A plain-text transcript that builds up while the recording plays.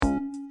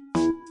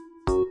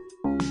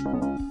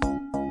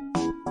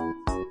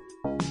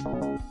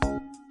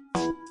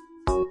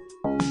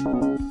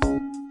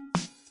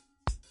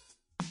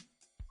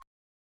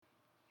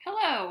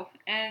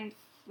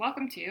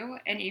to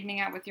An Evening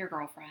Out with Your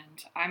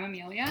Girlfriend. I'm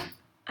Amelia.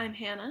 I'm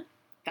Hannah.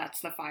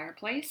 That's the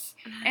fireplace.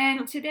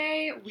 And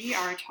today we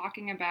are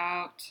talking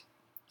about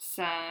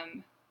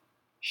some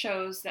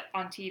shows that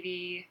on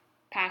TV,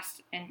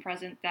 past and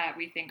present, that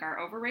we think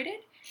are overrated,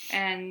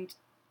 and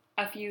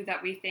a few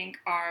that we think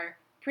are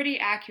pretty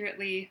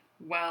accurately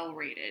well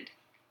rated.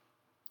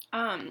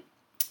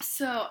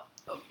 So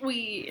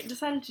we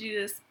decided to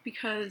do this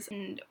because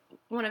in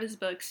one of his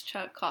books,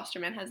 Chuck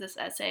Klosterman has this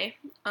essay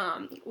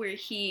where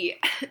he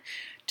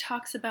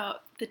talks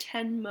about the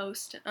 10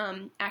 most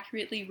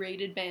accurately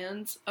rated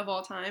bands of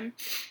all time.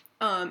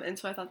 And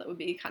so I thought that would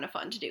be kind of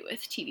fun to do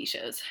with TV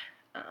shows.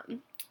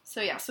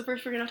 So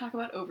first we're going to talk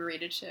about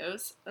overrated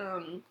shows.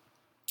 The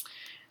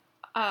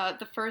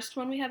first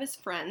one we have is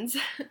Friends,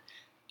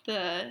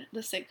 the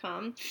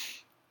sitcom.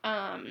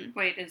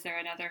 Wait, is there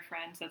another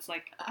Friends that's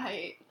like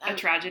a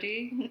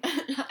tragedy?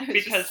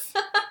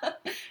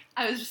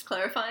 I was just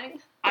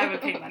clarifying. I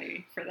would pay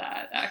money for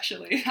that,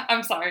 actually.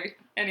 I'm sorry.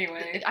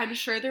 Anyway. I'm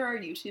sure there are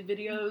YouTube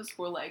videos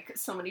where, like,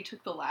 somebody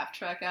took the laugh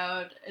track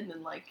out and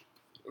then, like,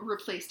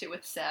 replaced it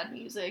with sad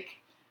music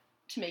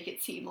to make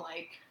it seem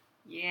like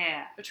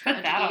a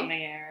tragedy. Put that on the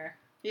air.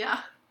 Yeah.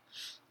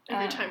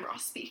 Every time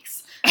Ross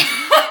speaks.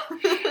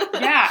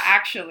 Yeah,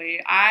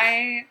 actually.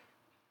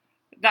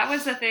 That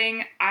was the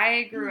thing.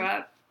 I grew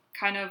up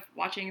kind of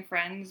watching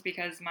Friends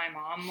because my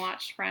mom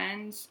watched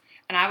Friends,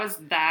 and I was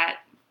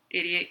that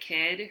idiot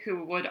kid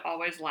who would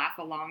always laugh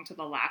along to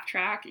the laugh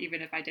track,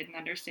 even if I didn't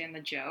understand the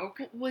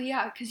joke. Well,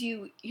 yeah, because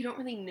you don't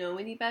really know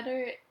any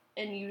better,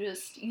 and you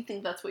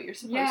think that's what you're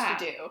supposed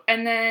to do.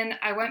 And then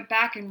I went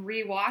back and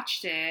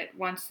rewatched it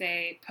once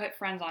they put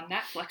Friends on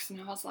Netflix,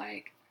 and I was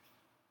like,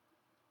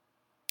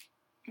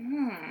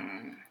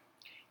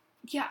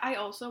 Yeah, I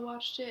also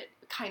watched it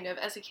kind of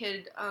as a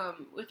kid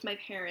with my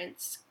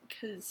parents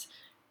because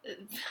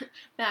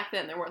back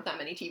then there weren't that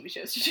many TV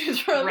shows to choose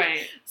from.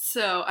 Right.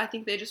 So I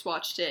think they just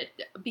watched it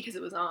because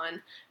it was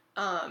on.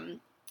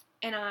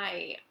 And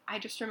I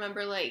just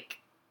remember, like,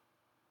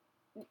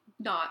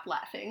 not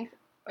laughing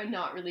or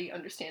not really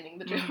understanding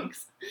the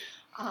jokes.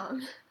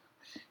 And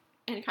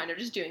kind of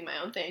just doing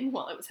my own thing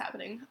while it was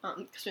happening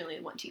because we only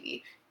had one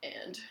TV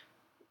and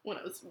when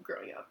I was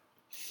growing up.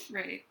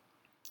 Right.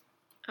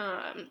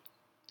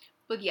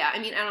 But yeah, I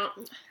mean,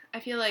 I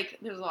feel like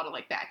there's a lot of,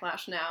 like,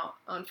 backlash now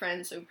on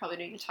Friends, so we probably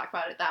don't need to talk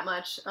about it that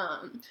much.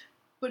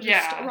 But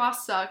just,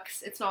 Ross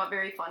sucks. It's not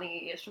very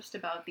funny. It's just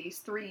about these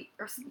three.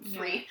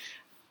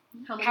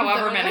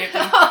 However many of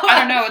them. I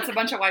don't know. It's a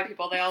bunch of white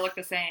people. They all look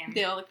the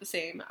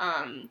same.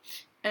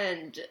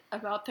 And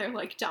about their,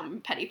 like, dumb,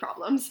 petty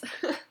problems.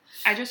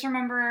 I just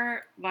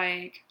remember,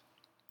 like,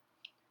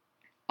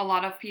 a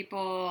lot of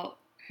people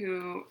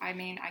who, I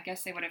mean, I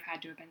guess they would have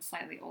had to have been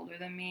slightly older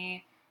than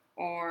me,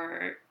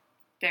 or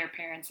their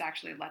parents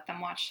actually let them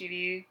watch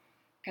TV,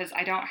 because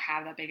I don't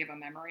have that big of a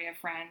memory of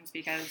Friends,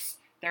 because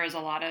there was a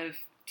lot of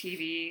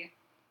TV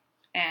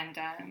and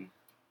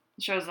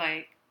shows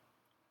like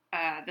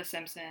The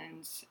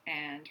Simpsons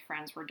and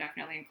Friends were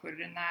definitely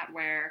included in that,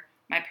 where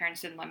my parents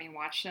didn't let me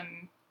watch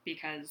them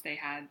because they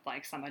had,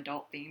 like, some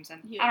adult themes,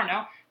 and I don't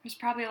know, there's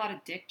probably a lot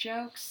of dick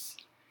jokes,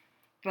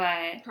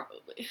 but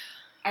probably.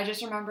 I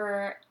just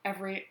remember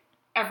every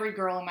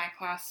girl in my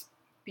class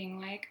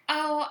being like,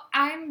 "Oh,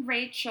 I'm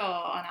Rachel,"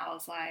 and I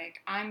was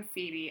like, "I'm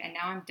Phoebe," and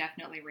now I'm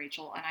definitely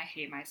Rachel, and I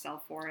hate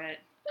myself for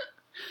it.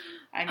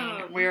 I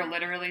mean, we're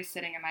literally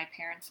sitting in my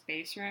parents'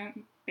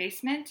 basement. We're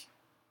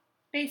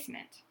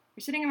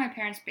sitting in my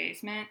parents'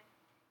 basement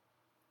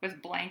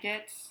with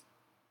blankets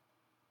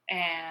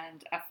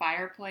and a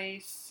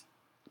fireplace,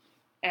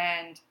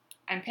 and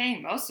I'm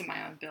paying most of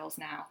my own bills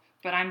now,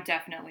 but I'm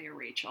definitely a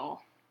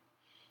Rachel.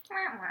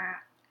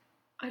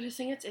 I just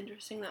think it's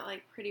interesting that,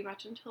 like, pretty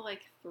much until,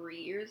 like,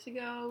 3 years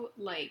ago,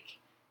 like,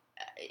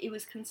 it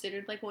was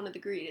considered, like, one of the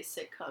greatest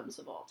sitcoms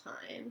of all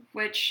time.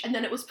 And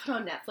then it was put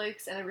on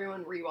Netflix, and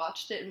everyone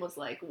rewatched it and was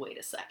like, wait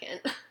a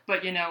second.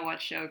 But you know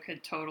what show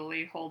could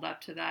totally hold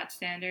up to that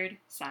standard?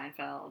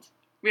 Seinfeld.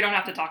 We don't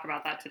have to talk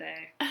about that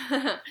today.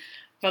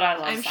 But I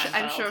love Seinfeld.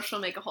 I'm sure she'll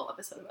make a whole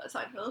episode about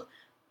Seinfeld.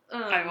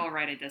 I will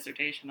write a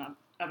dissertation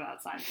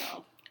about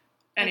Seinfeld.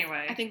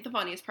 Anyway. I think the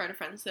funniest part of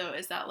Friends, though,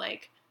 is that,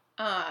 like,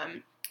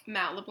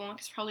 Matt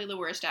LeBlanc is probably the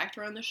worst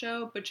actor on the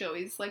show, but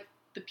Joey's, like,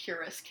 the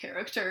purest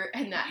character,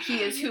 and that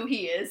he is who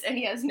he is, and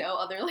he has no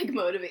other, like,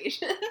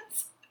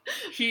 motivations.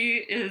 He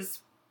is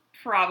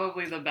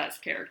probably the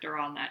best character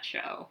on that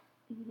show,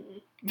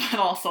 but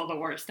also the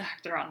worst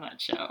actor on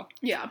that show.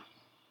 Yeah.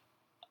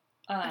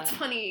 That's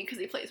funny, because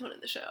he plays one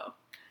in the show.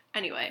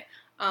 Anyway.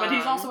 But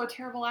he's also a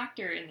terrible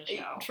actor in the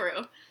show.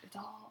 True. It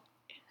all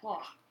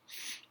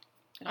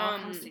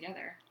comes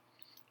together.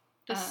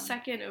 The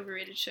second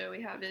overrated show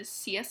we have is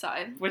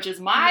CSI. Which is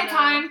my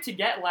time to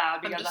get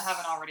loud, because I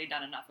haven't already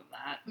done enough of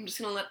that. I'm just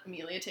going to let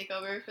Amelia take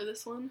over for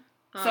this one.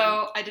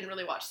 So I didn't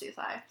really watch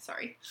CSI.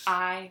 Sorry.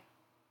 I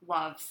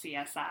love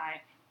CSI.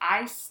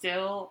 I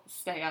still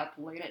stay up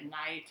late at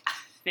night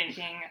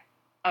thinking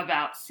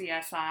about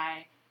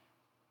CSI.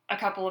 a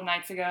couple of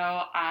nights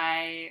ago,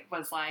 I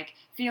was like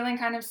feeling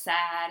kind of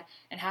sad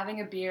and having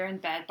a beer in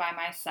bed by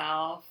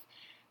myself.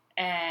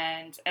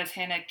 And as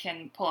Hannah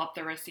can pull up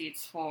the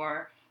receipts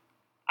for,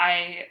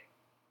 I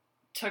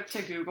took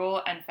to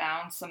Google and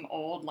found some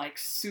old, like,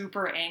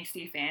 super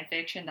angsty fan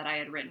fiction that I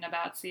had written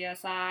about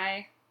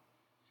CSI.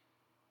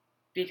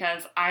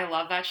 Because I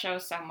love that show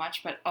so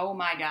much, but oh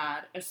my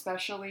god,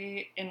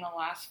 especially in the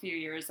last few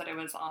years that it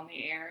was on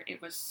the air,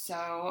 it was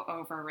so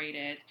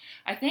overrated.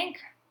 I think,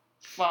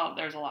 well,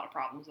 there's a lot of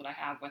problems that I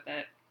have with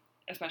it,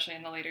 especially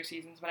in the later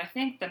seasons, but I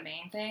think the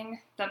main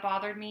thing that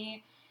bothered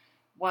me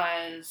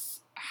was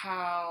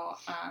how,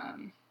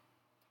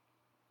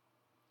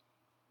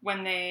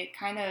 when they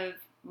kind of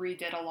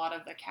redid a lot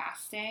of the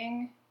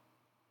casting,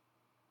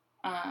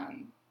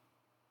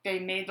 they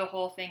made the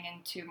whole thing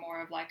into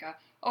more of like a,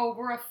 oh,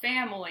 we're a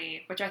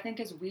family, which I think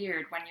is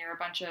weird when you're a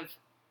bunch of,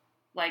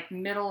 like,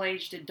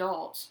 middle-aged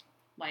adults,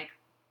 like,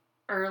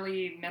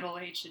 early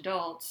middle-aged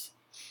adults,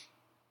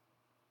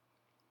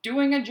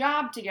 doing a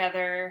job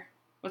together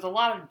with a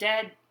lot of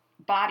dead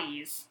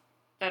bodies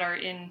that are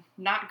in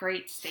not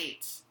great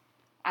states.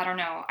 I don't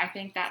know. I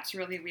think that's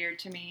really weird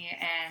to me,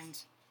 and,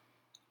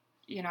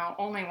 you know,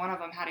 only one of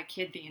them had a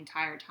kid the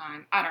entire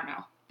time. I don't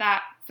know.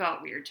 That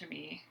felt weird to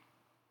me.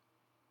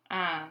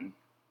 And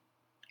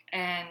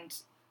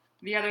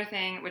the other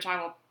thing, which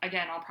I'll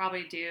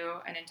probably do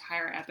an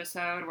entire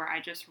episode where I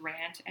just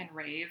rant and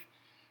rave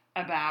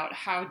about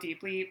how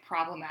deeply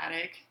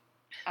problematic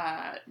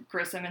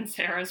Grissom and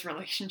Sarah's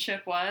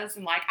relationship was.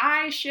 And, like,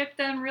 I ship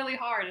them really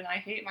hard, and I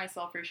hate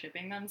myself for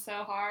shipping them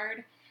so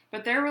hard.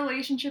 But their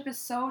relationship is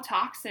so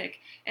toxic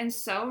and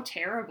so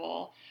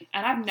terrible.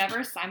 And I've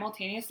never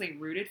simultaneously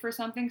rooted for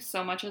something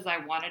so much as I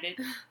wanted it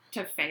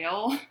to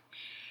fail,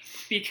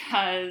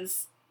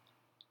 because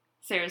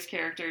Sarah's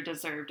character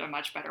deserved a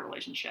much better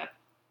relationship.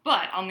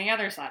 But on the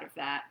other side of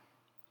that,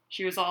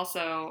 she was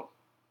also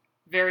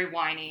very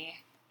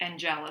whiny and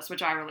jealous,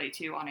 which I relate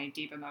to on a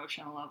deep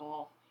emotional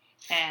level.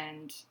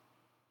 And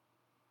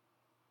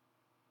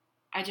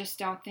I just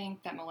don't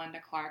think that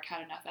Melinda Clarke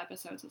had enough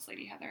episodes as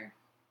Lady Heather.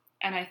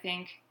 And I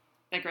think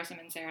that Grissom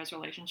and Sarah's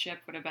relationship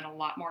would have been a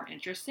lot more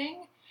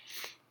interesting,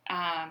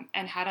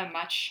 and had a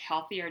much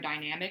healthier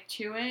dynamic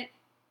to it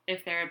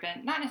if there had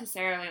been, not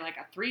necessarily like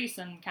a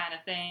threesome kind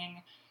of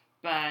thing,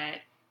 but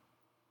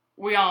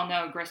we all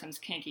know Grissom's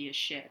kinky as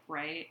shit,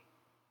 right?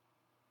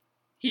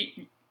 Yes,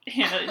 he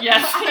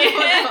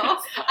is.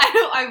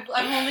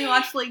 I've only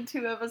watched like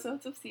 2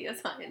 episodes of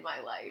CSI in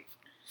my life.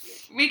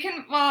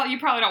 Well, you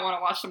probably don't want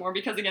to watch some more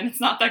because, again, it's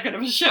not that good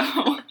of a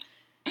show.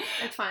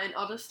 It's fine.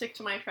 I'll just stick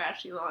to my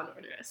trashy Law and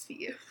Order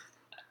SVU.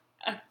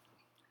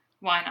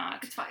 Why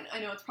not? It's fine. I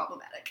know it's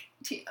problematic.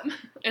 TM.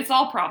 It's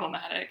all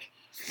problematic.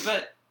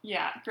 But,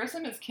 yeah,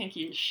 Grissom is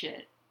kinky as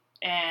shit.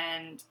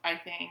 And I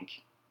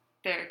think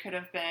there could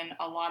have been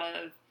a lot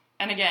of...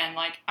 And again,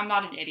 like, I'm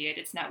not an idiot.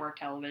 It's network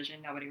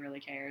television. Nobody really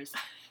cares.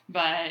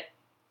 But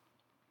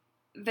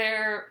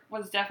there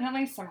was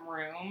definitely some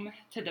room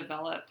to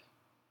develop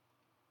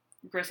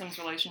Grissom's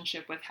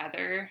relationship with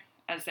Heather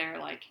as their,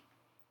 like,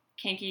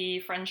 kinky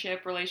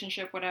friendship,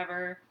 relationship,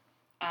 whatever,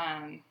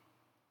 and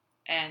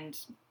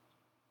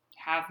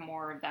have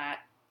more of that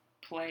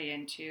play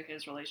into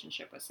his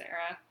relationship with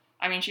Sarah.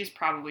 I mean, she's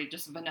probably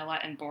just vanilla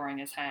and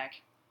boring as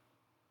heck.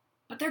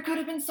 But there could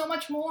have been so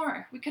much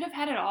more. We could have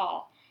had it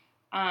all.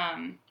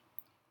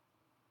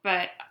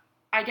 But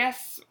I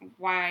guess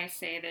why I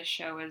say this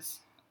show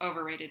is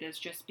overrated is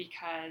just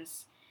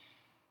because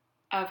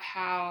of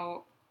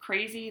how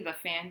crazy the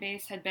fan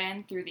base had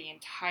been through the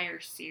entire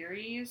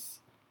series.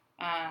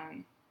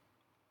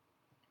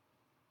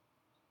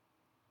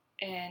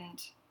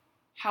 And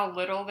how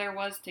little there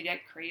was to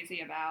get crazy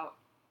about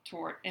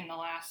in the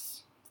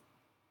last,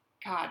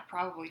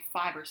 probably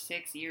 5 or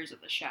 6 years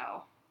of the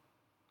show.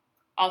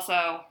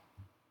 Also,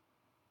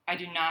 I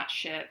do not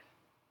ship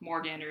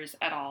Morganders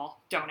at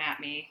all. Don't at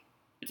me.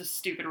 It's a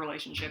stupid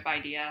relationship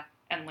idea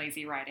and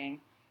lazy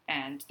writing,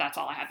 and that's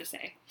all I have to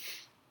say.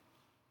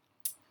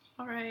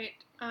 All right.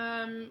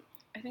 I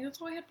think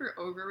that's all I had for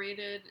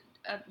overrated.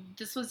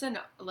 This was an,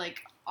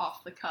 like,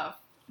 off-the-cuff,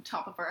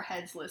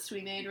 top-of-our-heads list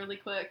we made really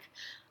quick.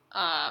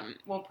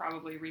 We'll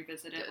probably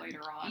revisit it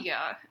later on.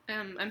 Yeah,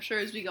 I'm sure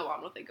as we go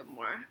on we'll think of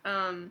more.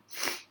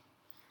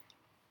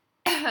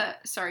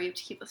 Sorry, you have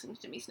to keep listening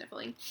to me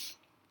sniffling.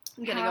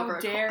 I'm getting over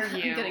a cold.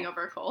 I'm getting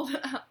over a cold.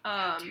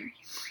 How dare you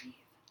breathe?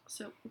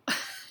 So,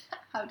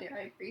 how dare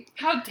I breathe?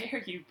 How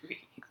dare you breathe?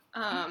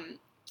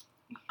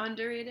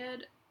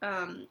 Underrated.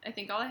 I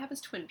think all I have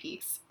is Twin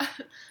Peaks.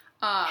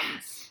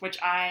 Yes,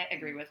 which I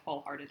agree with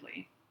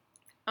wholeheartedly.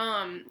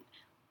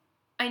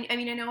 I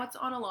mean, I know it's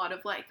on a lot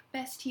of, like,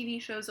 best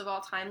TV shows of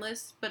all time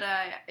lists, but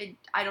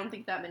I don't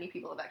think that many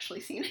people have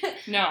actually seen it.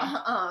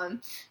 No.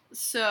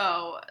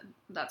 So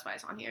that's why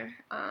it's on here.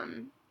 I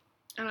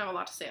don't have a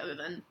lot to say other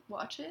than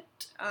watch it.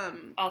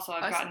 Also,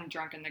 I've gotten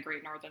drunk in the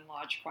Great Northern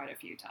Lodge quite a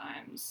few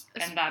times,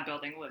 and that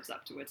building lives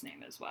up to its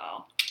name as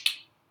well.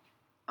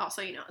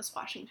 Also, you know, as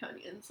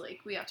Washingtonians, like,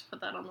 we have to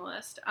put that on the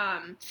list.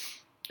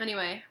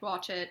 Anyway,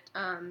 watch it.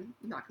 I'm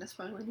not going to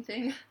spoil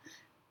anything.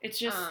 It's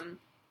just...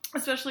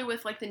 especially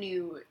with, like, the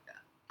new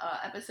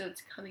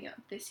episodes coming out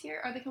this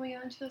year. Are they coming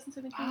out in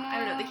 2017? I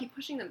don't know. They keep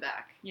pushing them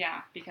back.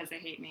 Yeah, because they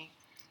hate me.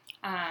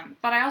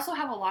 But I also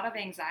have a lot of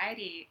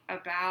anxiety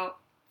about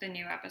the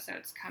new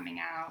episodes coming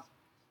out.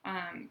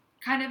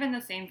 Kind of in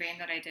the same vein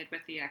that I did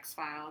with the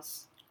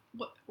X-Files.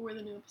 What were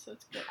the new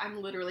episodes good?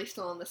 I'm literally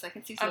still on the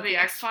second season of the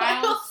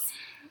X-Files.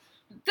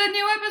 The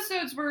new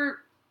episodes were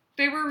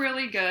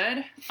really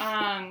good.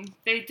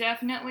 They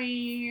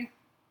definitely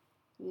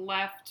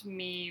left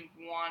me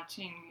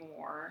wanting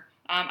more.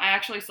 I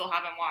actually still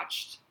haven't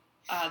watched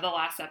the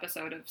last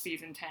episode of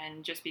season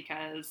 10 just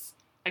because,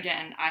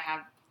 again, I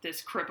have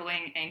this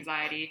crippling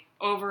anxiety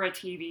over a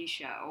TV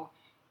show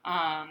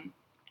and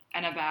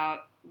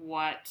about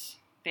what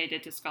they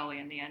did to Scully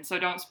in the end. So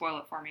don't spoil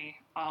it for me.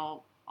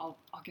 I'll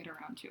get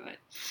around to it.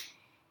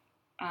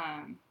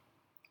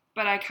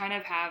 But I kind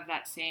of have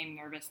that same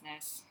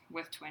nervousness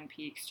with Twin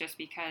Peaks just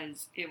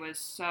because it was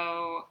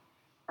so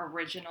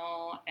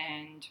original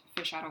and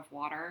fish out of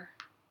water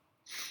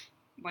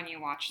when you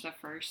watch the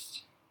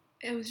first.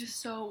 It was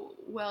just so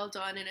well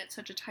done, and it's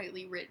such a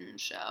tightly written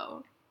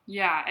show.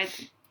 Yeah,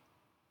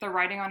 the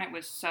writing on it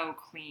was so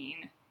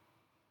clean.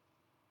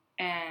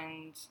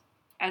 And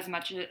as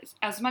much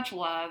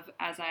love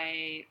as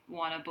I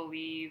want to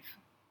believe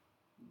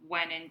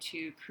went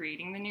into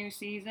creating the new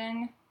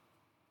season,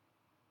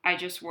 I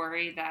just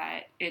worry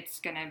that it's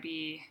going to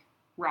be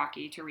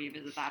rocky to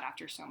revisit that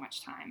after so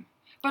much time.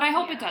 But I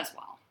hope it does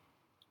well.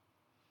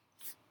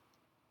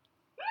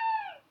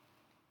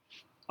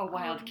 A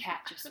wild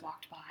cat just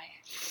walked by.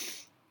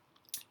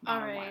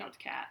 Not a wild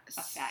cat,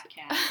 a fat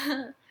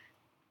cat.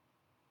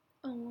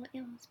 Oh,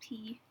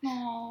 LSP.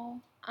 Aww.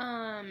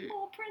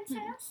 Oh,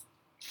 princess.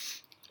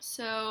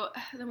 So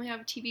then we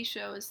have TV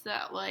shows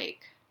that,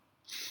 like,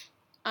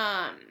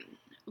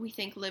 we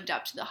think lived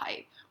up to the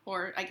hype,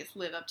 or I guess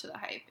live up to the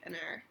hype and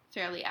are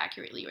fairly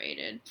accurately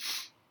rated.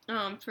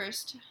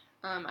 First,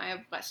 I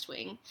have West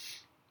Wing.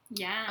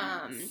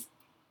 Yeah.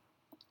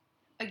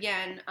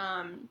 Again,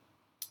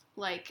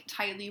 like,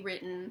 tightly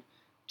written,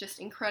 just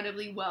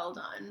incredibly well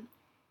done,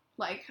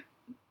 like,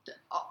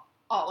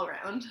 all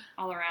around.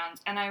 All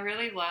around. And I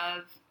really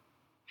love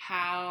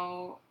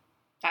how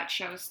that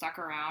show stuck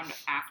around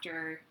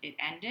after it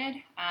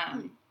ended.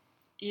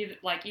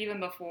 Even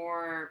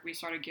before we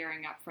started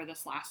gearing up for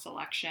this last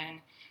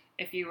election,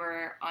 if you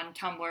were on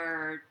Tumblr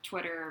or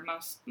Twitter,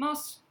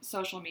 most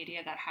social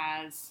media that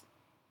has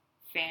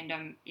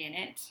fandom in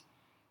it,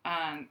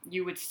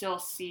 you would still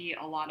see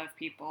a lot of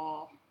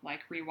people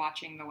like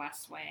rewatching The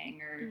West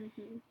Wing or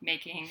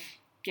making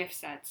gift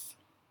sets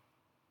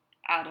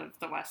out of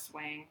The West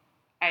Wing.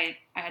 I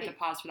had to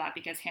pause for that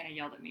because Hannah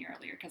yelled at me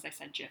earlier because I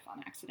said GIF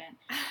on accident,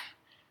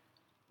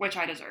 which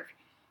I deserve.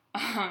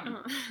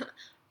 I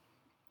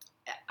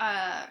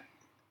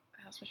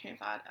lost my train of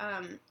thought.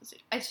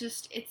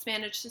 It's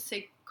managed to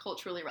stay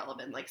culturally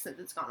relevant, like, since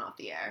it's gone off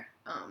the air.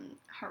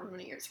 However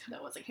many years ago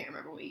that was, I can't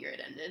remember what year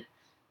it ended.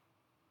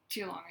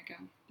 Too long ago.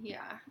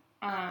 Yeah.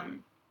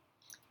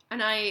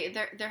 And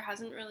there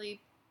hasn't really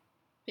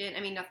been, I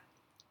mean,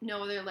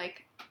 no other,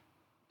 like,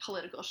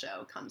 political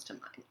show comes to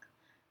mind.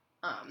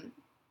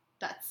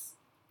 That's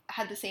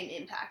had the same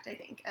impact, I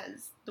think,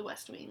 as The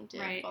West Wing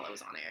did while it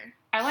was on air.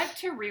 I like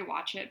to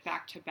rewatch it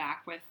back to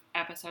back with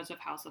episodes of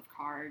House of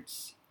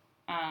Cards.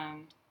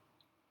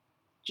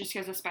 Just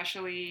because,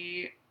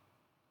 especially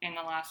in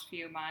the last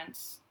few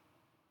months,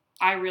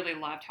 I really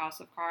loved House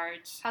of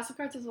Cards. House of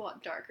Cards is a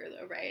lot darker,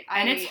 though, right?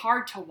 And it's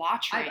hard to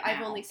watch now.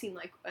 I've only seen,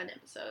 like, an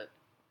episode.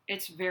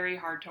 It's very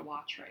hard to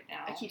watch right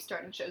now. I keep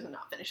starting shows and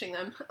not finishing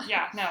them.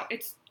 Yeah, no,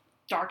 it's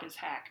dark as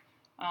heck.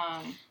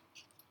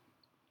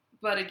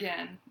 But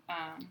again,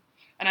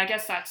 and I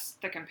guess that's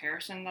the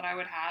comparison that I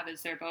would have,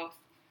 is they're both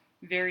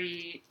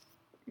very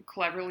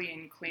cleverly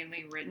and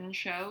cleanly written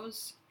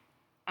shows.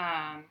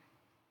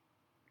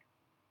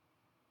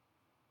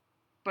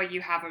 But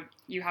you have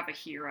a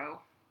hero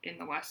in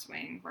The West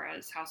Wing,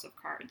 whereas House of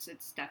Cards,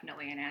 it's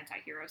definitely an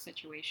anti-hero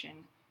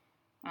situation.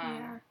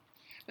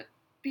 But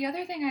the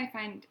other thing I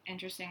find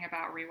interesting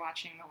about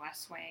rewatching The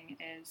West Wing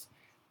is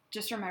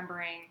just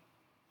remembering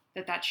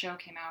that show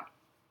came out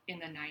in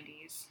the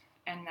 90s,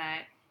 and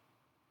that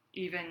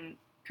even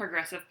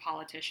progressive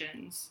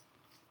politicians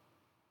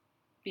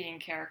being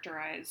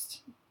characterized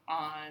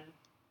on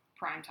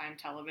primetime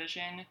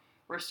television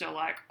were still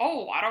like,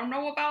 oh, I don't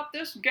know about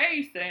this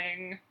gay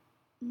thing.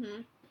 Mm-hmm.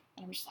 And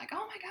I'm just like,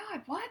 oh my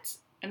god, what?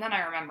 And then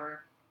I remember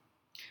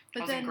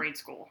I was in grade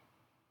school.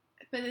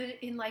 But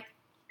in, like,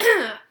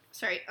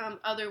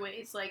 other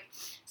ways, like,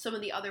 some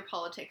of the other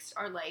politics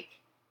are, like,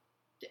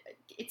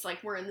 it's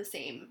like we're in the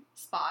same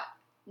spot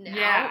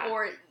now,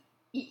 or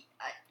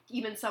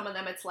even some of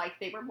them, it's like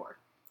they were more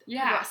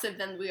progressive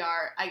than we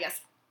are, I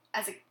guess,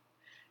 as a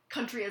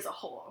country as a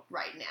whole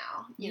right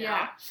now, you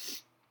know?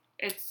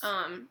 It's,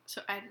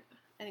 so I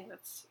think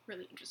that's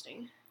really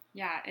interesting.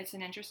 Yeah, it's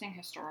an interesting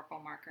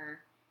historical marker,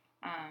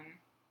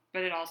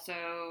 but it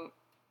also,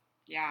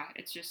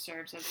 it just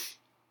serves as,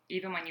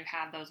 even when you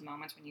have those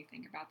moments when you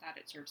think about that,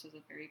 it serves as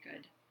a very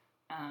good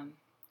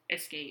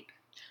escape.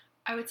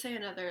 I would say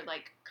another,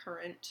 like,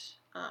 current,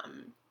 I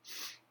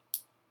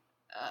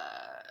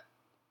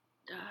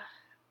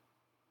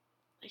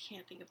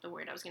can't think of the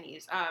word I was going to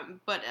use.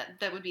 But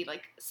that would be,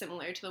 like,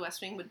 similar to The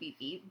West Wing would be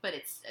Veep, but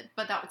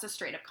that was a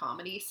straight up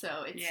comedy,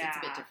 so it's a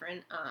bit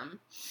different.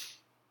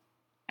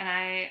 And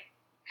I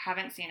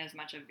haven't seen as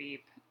much of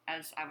Veep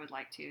as I would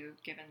like to,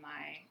 given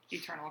my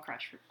eternal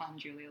crush on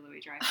Julia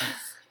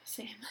Louis-Dreyfus.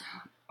 Same.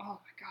 Oh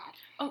my god.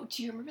 Oh,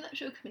 do you remember that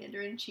show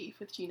Commander in Chief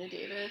with Gina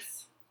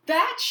Davis?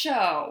 That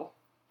show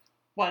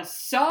was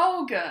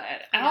so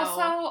good. And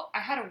also, I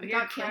had a weird crush. It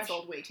got crush.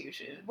 canceled way too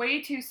soon.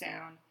 Way too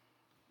soon.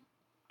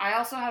 I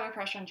also have a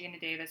crush on Gina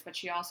Davis, but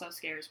she also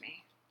scares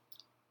me.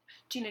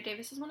 Gina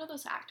Davis is one of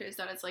those actors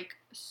that is, like,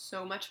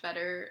 so much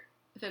better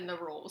than the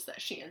roles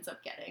that she ends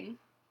up getting.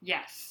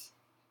 Yes.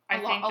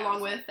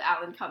 Along with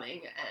Alan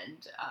Cumming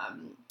and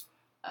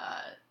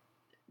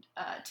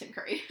Tim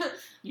Curry.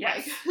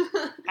 Yes.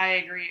 I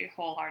agree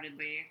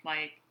wholeheartedly.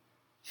 Like,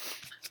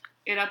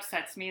 it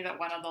upsets me that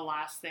one of the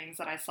last things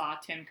that I saw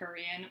Tim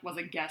Curry in was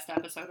a guest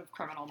episode of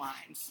Criminal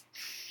Minds.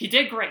 He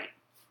did great,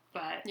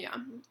 but yeah,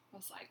 I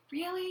was like,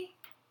 really?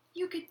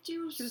 You could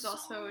do He was so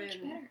also much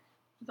in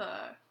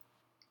better.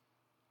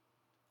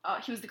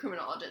 he was the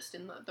criminologist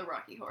in the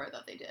Rocky Horror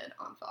that they did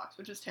on Fox,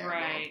 which was terrible.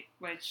 Right,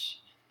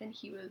 And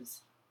he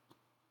was...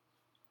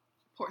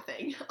 Poor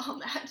thing on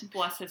that.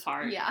 Bless his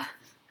heart. Yeah.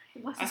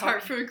 Bless his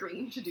heart for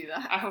agreeing to do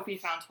that. I hope he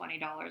found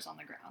 $20 on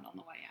the ground on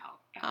the way out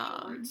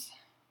afterwards.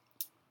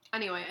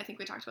 Anyway, I think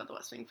we talked about The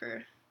West Wing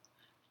for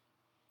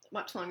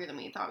much longer than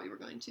we thought we were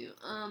going to.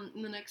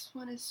 The next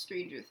one is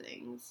Stranger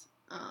Things.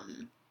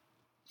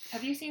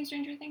 Have you seen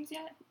Stranger Things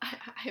yet? I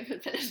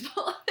haven't finished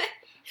all of it.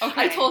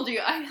 Okay. I told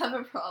you I have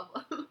a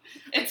problem.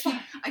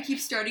 I keep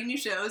starting new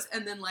shows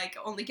and then, like,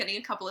 only getting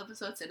a couple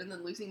episodes in and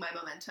then losing my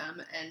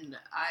momentum,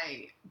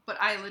 but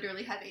I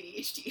literally have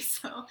ADHD,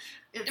 so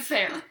it's...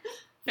 Fair.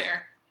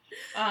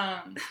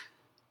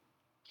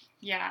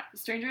 Yeah,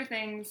 Stranger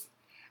Things,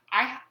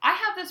 I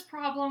have this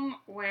problem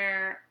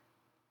where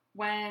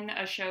when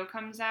a show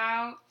comes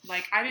out,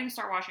 like, I didn't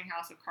start watching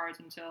House of Cards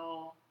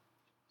until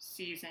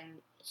season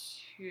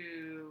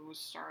 2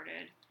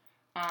 started.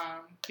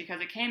 Because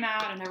it came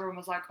out and everyone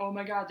was like, oh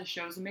my god, this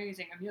show's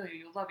amazing, Amelia,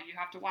 you'll love it, you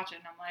have to watch it.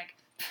 And I'm like,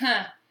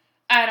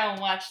 I don't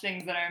watch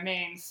things that are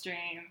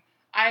mainstream.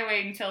 I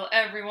wait until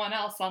everyone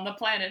else on the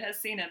planet has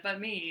seen it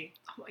but me.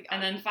 Oh my god.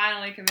 And then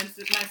finally convinced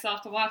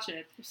myself to watch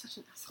it. You're such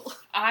an asshole.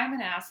 I'm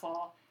an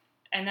asshole.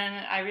 And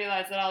then I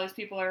realize that all these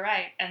people are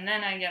right. And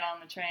then I get on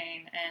the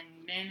train and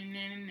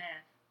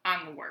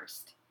I'm the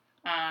worst.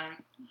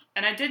 And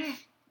I didn't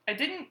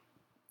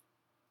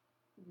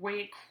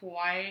wait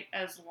quite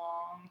as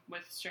long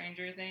with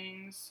Stranger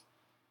Things,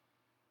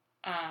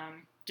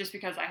 just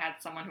because I had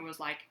someone who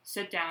was like,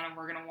 sit down and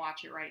we're going to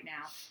watch it right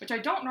now, which I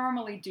don't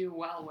normally do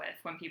well with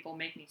when people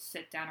make me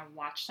sit down and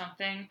watch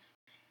something.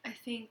 I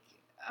think,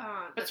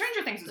 but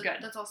Stranger Things is good.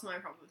 That's also my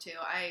problem too.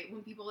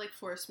 When people, like,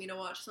 force me to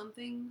watch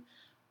something,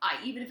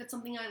 even if it's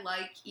something I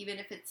like, even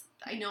if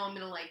I know I'm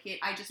going to like it,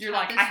 I just You're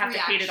have like, this I have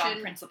reaction. to hate it on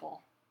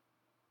principle.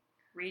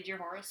 Read your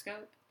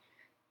horoscope.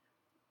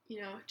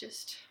 You know,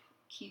 just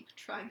keep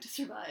trying to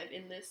survive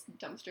in this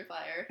dumpster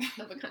fire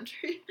of a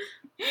country.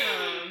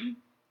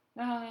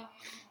 Oh,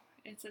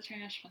 it's a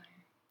trash fire.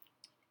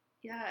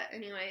 Yeah,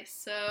 anyway,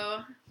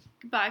 so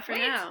goodbye for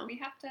now. We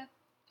have to...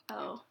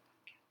 Oh,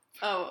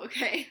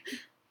 okay.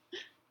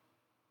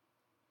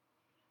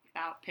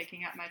 Without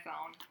picking up my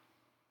phone.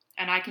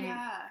 And I can...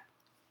 Yeah.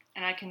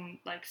 And I can,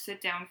 like,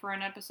 sit down for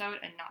an episode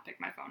and not pick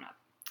my phone up.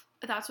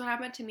 That's what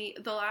happened to me.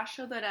 The last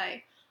show that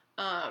I,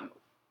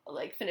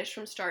 finished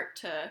from start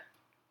to...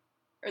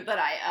 Or that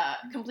I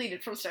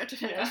completed from start to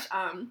finish,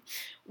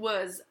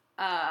 was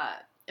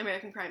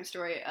American Crime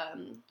Story,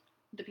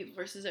 The People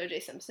vs. O.J.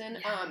 Simpson,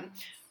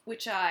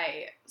 which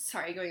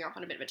sorry, going off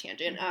on a bit of a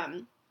tangent,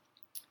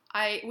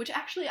 which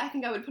actually I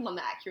think I would put on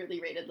the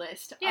accurately rated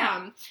list.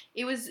 Yeah.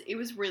 It was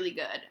really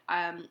good.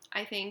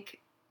 I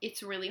think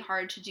it's really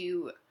hard to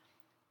do,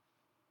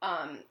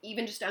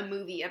 even just a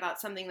movie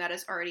about something that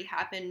has already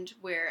happened,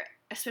 where,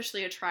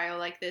 especially a trial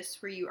like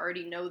this, where you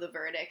already know the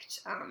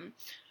verdict.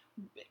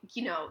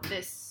 You know,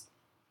 this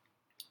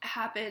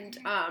happened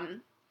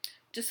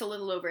just a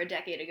little over a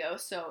decade ago,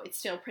 so it's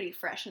still pretty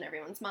fresh in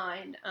everyone's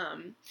mind.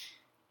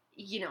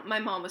 You know, my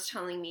mom was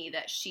telling me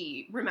that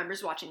she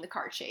remembers watching the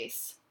car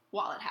chase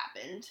while it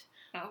happened.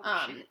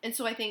 And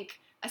so I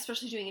think,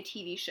 especially doing a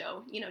TV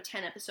show,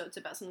 10 episodes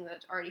about something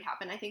that already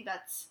happened, I think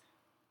that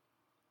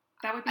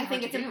would be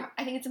hard to do.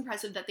 I think it's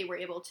impressive that they were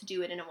able to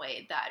do it in a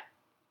way that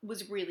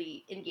was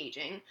really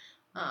engaging.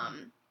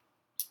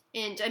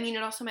 And, I mean,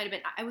 it also might have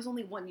been, I was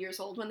only 1 year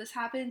old when this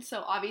happened,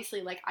 so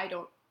obviously, like,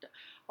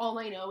 all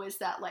I know is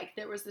that, like,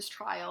 there was this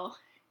trial,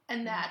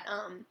 and that,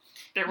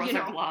 there was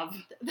a glove.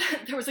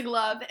 There was a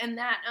glove, and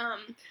that,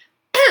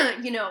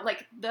 that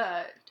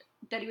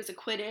he was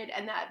acquitted,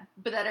 and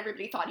but that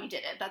everybody thought he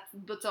did it.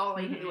 That's all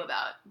I knew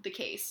about the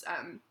case.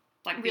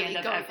 Like, the end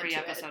of every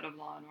episode of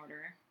Law and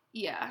Order.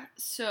 Yeah,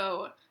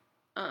 so,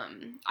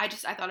 I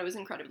thought it was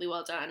incredibly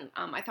well done.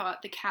 I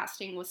thought the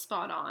casting was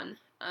spot on.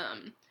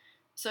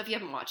 So if you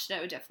haven't watched it, I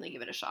would definitely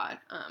give it a shot.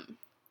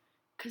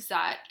 Because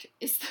that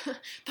is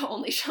the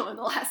only show in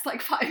the last,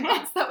 like, 5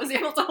 months that was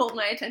able to hold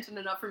my attention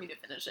enough for me to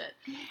finish it.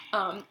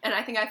 And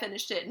I think I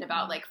finished it in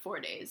about, like, 4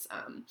 days.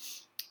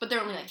 But there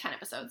are only, like, 10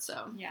 episodes,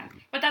 so. Yeah.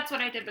 But that's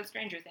what I did with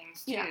Stranger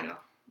Things, too. Yeah.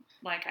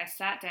 Like, I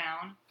sat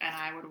down, and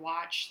I would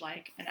watch,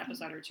 like, an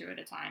episode or two at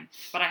a time.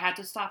 But I had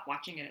to stop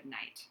watching it at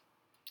night.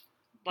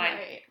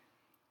 Like,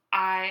 right.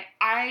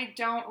 I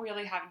don't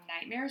really have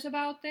nightmares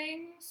about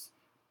things,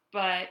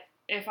 but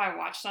if I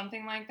watch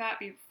something like that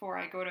before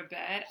I go to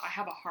bed, I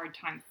have a hard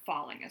time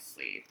falling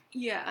asleep.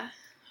 Yeah.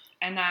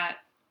 And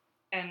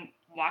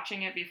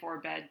watching it before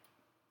bed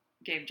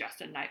gave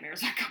Justin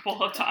nightmares a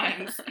couple of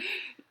times.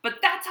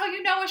 But that's how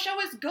you know a show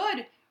is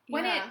good.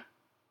 When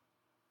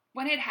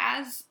it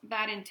has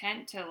that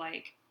intent to,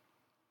 like,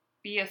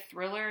 be a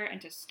thriller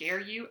and to scare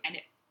you, and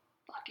it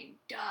fucking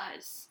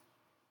does.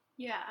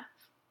 Yeah.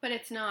 But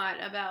it's not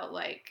about,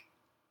 like,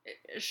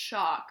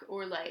 shock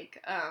or,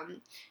 like,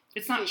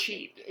 it's not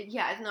cheap.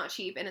 Yeah, it's not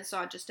cheap, and it's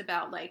not just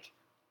about, like,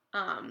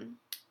 I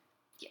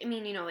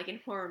mean, you know, like, in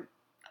horror,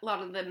 a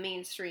lot of the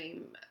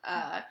mainstream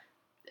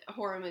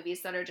horror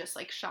movies that are just,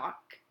 like,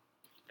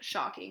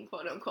 shocking,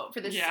 quote unquote,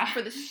 for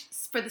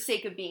the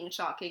sake of being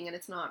shocking, and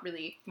it's not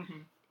really,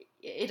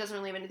 it doesn't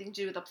really have anything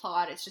to do with the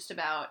plot. It's just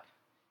about,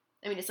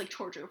 I mean, it's like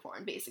torture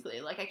porn,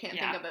 basically. Like, I can't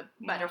think of a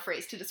better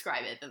phrase to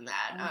describe it than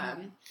that.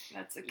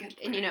 That's a good.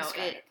 And you know,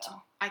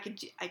 I could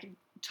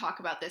talk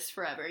about this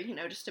forever. You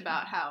know, just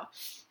about how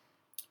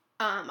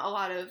a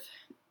lot of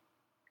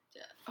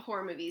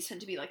horror movies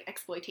tend to be like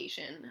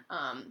exploitation.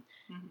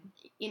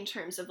 In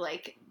terms of,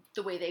 like,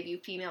 the way they view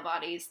female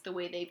bodies, the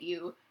way they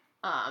view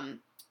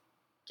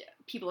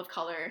people of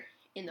color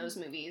in those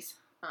movies,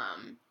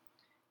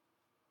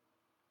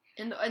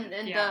 and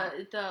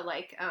the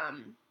like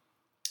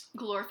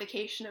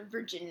glorification of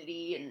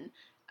virginity and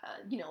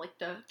you know, like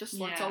the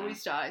sluts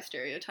always die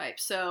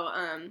stereotype. So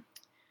I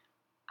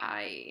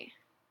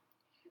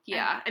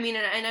mean,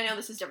 and I know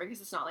this is different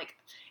because it's not like,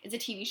 it's a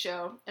TV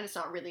show and it's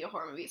not really a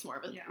horror movie. It's more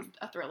of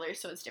a thriller,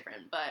 so it's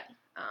different. But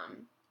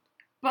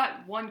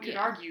one could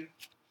argue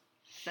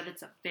that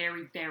it's a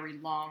very, very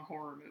long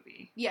horror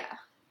movie. Yeah.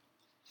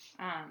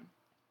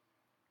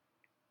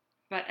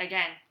 But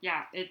again,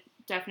 it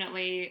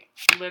definitely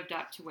lived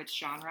up to its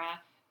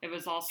genre. It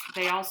was also,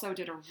 they also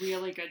did a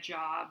really good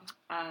job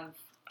of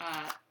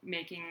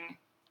making,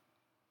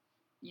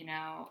 you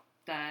know,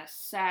 the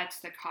sets,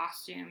 the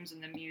costumes,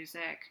 and the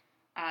music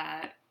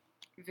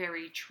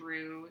very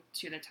true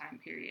to the time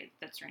period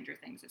that Stranger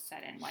Things is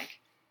set in.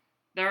 Like,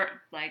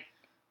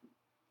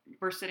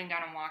 we're sitting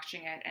down and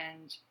watching it,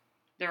 and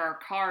there are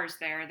cars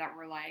there that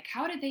were like,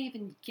 how did they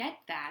even get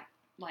that?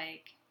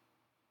 Like,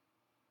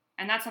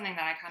 and that's something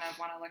that I kind of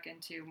want to look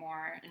into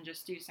more and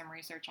just do some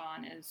research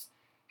on, is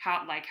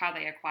how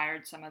they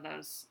acquired some of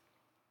those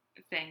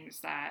things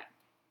that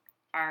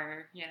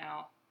are, you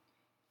know,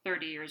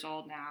 30 years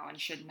old now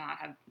and could not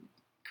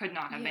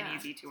have been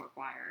easy to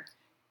acquire.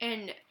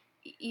 And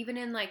even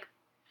in, like,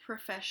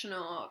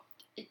 professional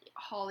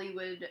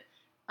Hollywood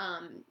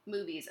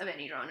movies of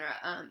any genre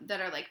that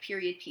are, like,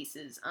 period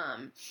pieces,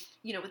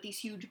 you know, with these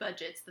huge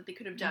budgets that they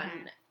could have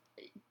done,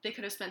 they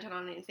could have spent it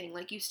on anything.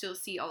 Like, you still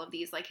see all of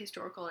these, like,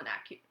 historical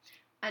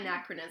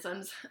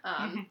anachronisms,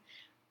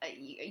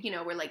 you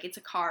know, where, like, it's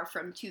a car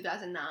from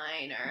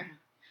 2009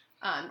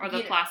 or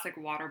the plastic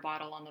water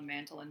bottle on the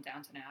mantle in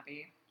Downton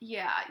Abbey.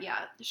 Yeah,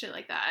 shit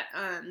like that.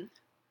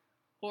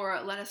 Or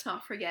let us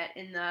not forget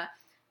in the,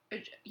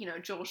 you know,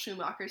 Joel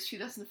Schumacher's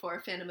 2004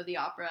 Phantom of the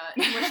Opera,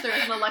 in which there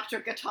is an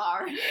electric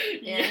guitar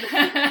in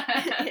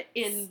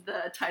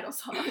the title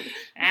song.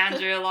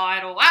 Andrew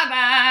Lloyd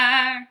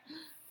Webber.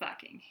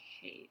 Fucking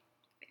hate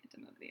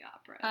Phantom of the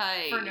Opera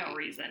for no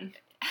reason.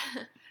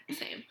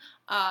 Same.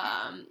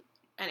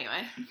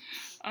 Anyway.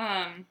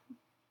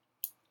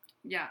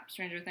 Yeah,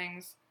 Stranger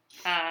Things.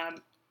 I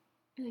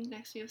think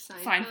next we have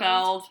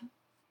Seinfeld.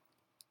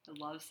 I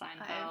love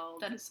Seinfeld.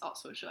 That is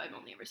also a show I've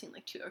only ever seen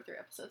like 2 or 3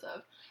 episodes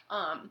of.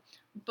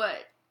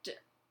 But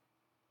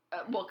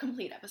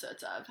complete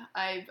episodes of.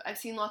 I've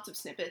seen lots of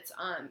snippets.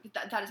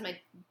 That is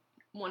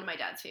one of my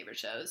dad's favorite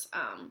shows.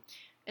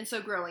 And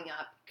so growing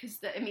up, because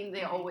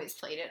they always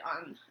played it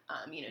on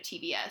you know,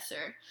 TBS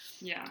or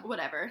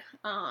whatever.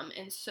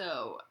 And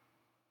so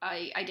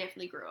I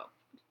definitely grew up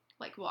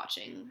like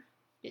watching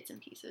bits and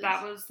pieces.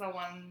 That was the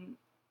one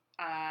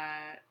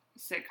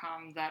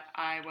sitcom that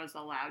I was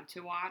allowed to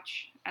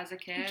watch as a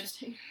kid.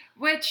 Interesting.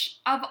 Which,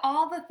 of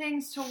all the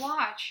things to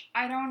watch,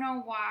 I don't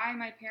know why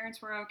my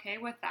parents were okay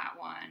with that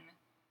one.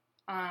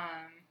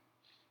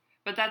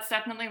 But that's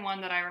definitely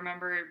one that I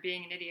remember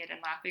being an idiot and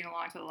laughing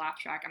along to the laugh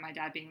track, and my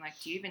dad being like,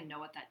 do you even know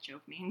what that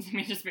joke means? And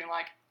me just being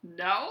like,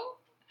 no.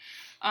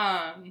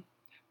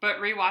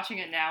 But rewatching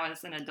it now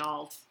as an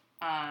adult,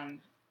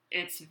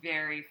 it's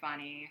very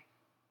funny.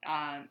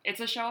 It's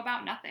a show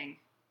about nothing,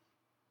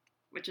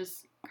 which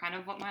is kind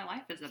of what my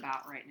life is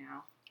about right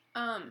now.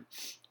 I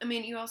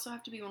mean, you also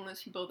have to be one of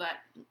those people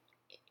that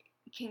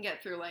can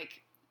get through,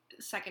 like,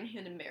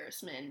 secondhand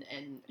embarrassment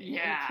and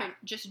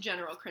just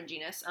general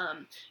cringiness,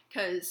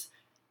 because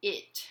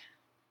I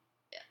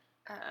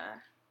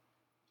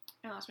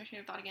lost my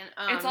train of thought again.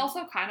 It's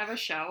also kind of a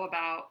show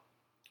about,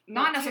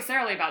 not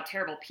necessarily about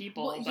terrible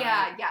people. Well,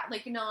 but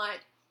like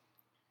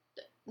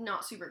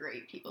not super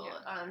great people.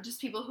 Yeah. Just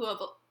people who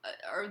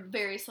are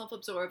very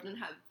self-absorbed and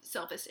have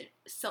selfish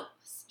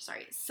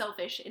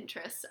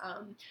interests.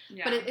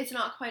 But it's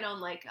not quite on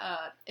like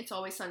It's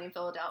Always Sunny in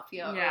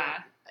Philadelphia or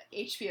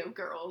HBO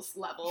Girls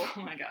level.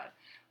 Oh my god.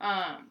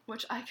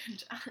 Which I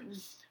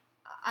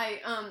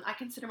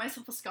consider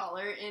myself a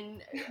scholar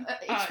in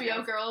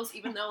HBO Girls,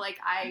 even though like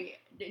I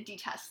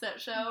detest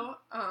that show.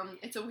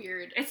 It's a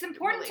weird. It's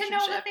important to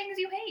know the things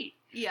you hate.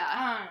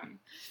 Yeah.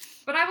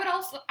 But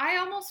I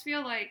almost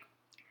feel like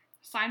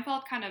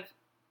Seinfeld kind of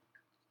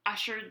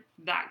ushered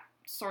that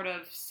sort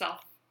of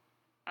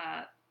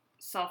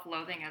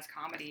self-loathing as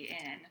comedy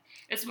in.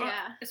 It's one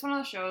of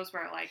those shows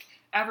where like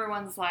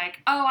everyone's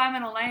like, oh, I'm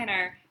an Elaine,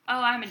 or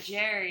oh, I'm a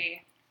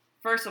Jerry.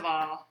 First of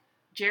all,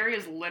 Jerry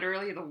is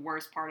literally the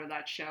worst part of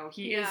that show.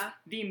 He is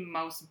the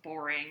most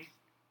boring,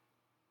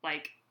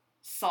 like,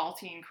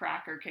 saltine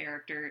cracker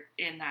character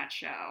in that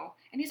show.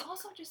 And he's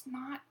also just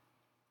not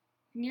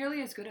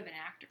nearly as good of an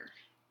actor.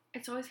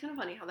 It's always kind of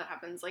funny how that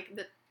happens. Like,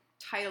 the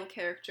title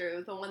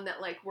character, the one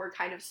that, like, we're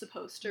kind of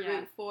supposed to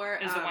root for.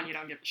 Is the one you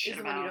don't give a shit about.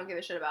 Is the one you don't give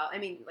a shit about. I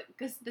mean, like,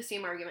 because the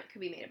same argument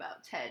could be made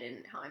about Ted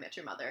and How I Met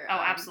Your Mother. Oh,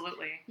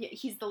 absolutely. Yeah,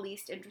 he's the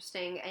least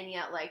interesting, and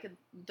yet, like,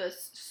 the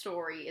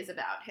story is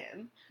about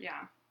him.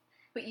 Yeah.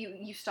 But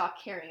you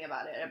stop caring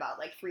about it about,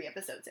 like, 3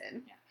 episodes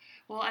in. Yeah.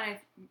 Well, and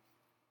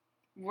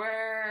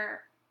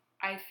where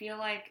I feel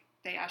like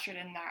they ushered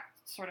in that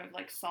sort of,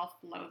 like,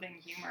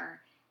 self-loathing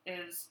humor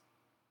is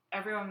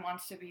everyone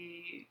wants to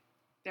be...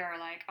 They're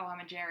like, oh, I'm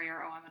a Jerry,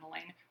 or oh, I'm an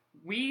Elaine.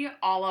 We,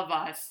 all of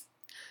us,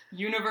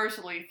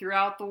 universally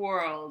throughout the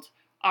world,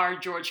 are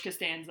George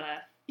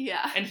Costanza.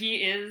 Yeah. And he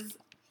is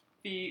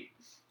the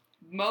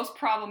most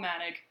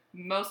problematic,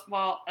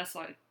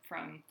 aside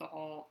from the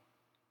whole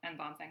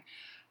N-bomb thing,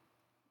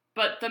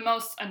 but the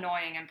most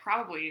annoying and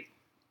probably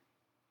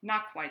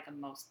not quite the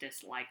most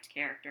disliked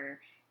character,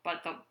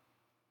 but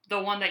the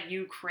one that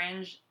you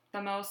cringe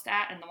the most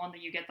at and the one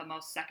that you get the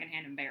most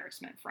secondhand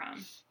embarrassment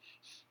from.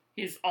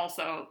 He's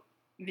also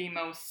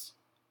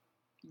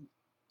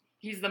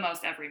he's the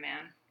most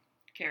everyman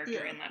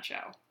character in that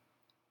show.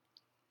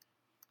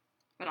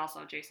 But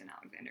also Jason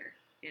Alexander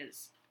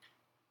is,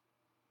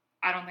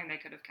 I don't think they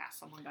could have cast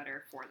someone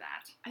better for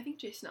that. I think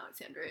Jason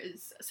Alexander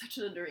is such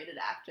an underrated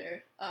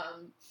actor.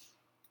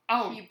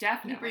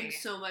 Definitely. He brings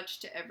so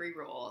much to every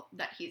role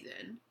that he's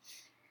in.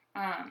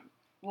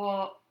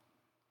 Well,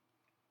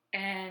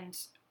 and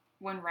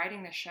when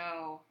writing the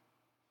show,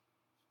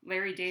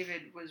 Larry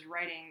David was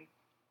writing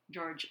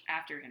George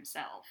after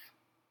himself,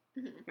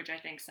 which I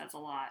think says a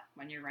lot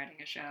when you're writing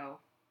a show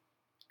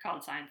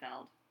called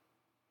Seinfeld.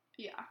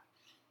 Yeah.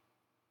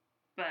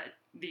 But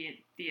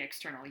the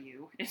external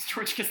you is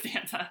George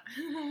Costanza.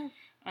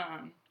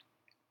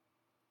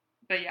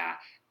 But yeah,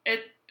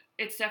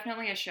 it's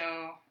definitely a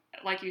show,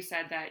 like you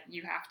said, that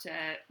you have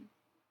to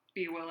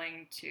be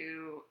willing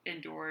to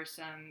endure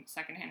some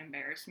secondhand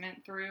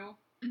embarrassment through,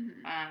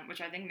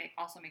 which I think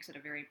also makes it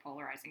a very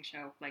polarizing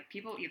show. Like,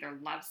 people either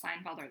love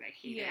Seinfeld or they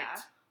hate it.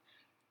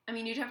 I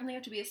mean, you definitely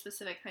have to be a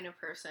specific kind of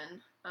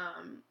person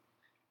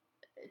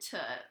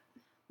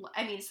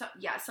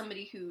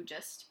somebody who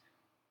just...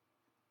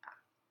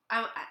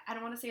 I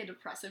don't want to say a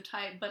depressive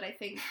type, but I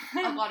think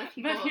a lot of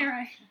people...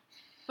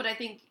 But I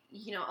think,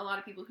 a lot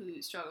of people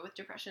who struggle with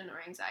depression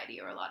or anxiety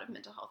or a lot of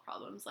mental health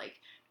problems, like,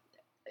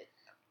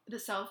 the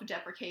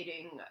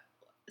self-deprecating,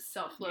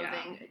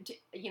 self-loathing,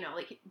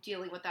 like,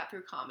 dealing with that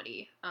through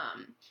comedy,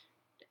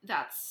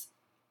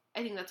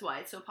 I think that's why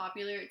it's so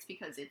popular. It's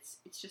because it's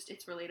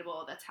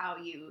relatable. That's how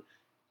you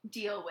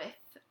deal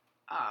with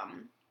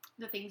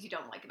the things you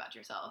don't like about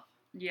yourself.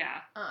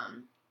 Yeah.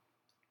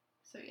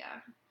 So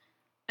yeah.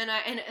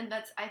 And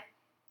that's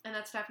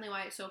definitely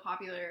why it's so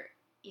popular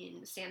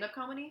in stand-up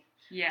comedy.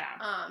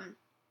 Yeah.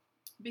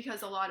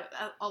 Because a lot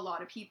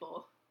of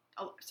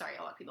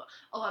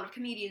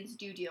comedians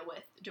do deal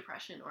with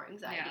depression or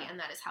anxiety, and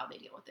that is how they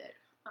deal with it.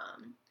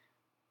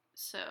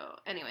 So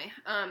anyway,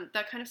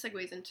 that kind of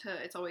segues into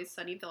It's Always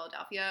Sunny in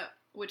Philadelphia,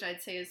 which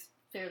I'd say is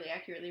fairly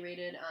accurately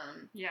rated.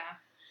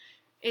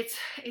 It's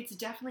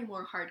definitely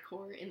more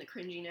hardcore in the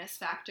cringiness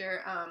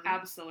factor.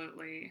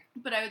 Absolutely.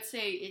 But I would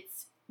say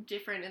it's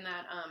different in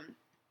that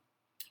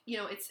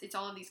it's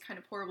all of these kind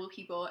of horrible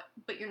people,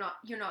 but you're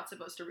not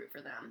supposed to root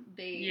for them.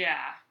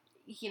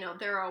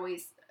 There are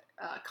always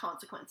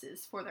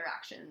consequences for their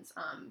actions,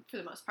 for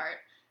the most part.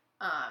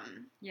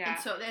 And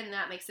so then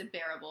that makes it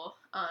bearable,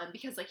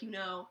 because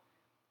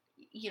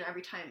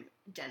every time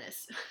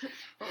Dennis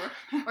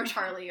or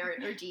Charlie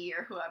or Dee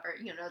or whoever,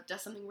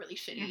 does something really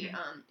shitty,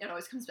 it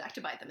always comes back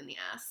to bite them in the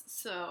ass.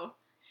 So,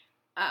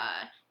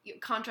 you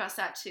contrast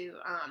that to,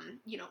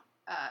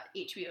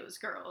 HBO's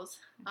Girls,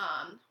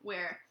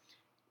 where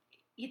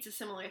it's a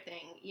similar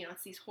thing.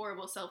 It's these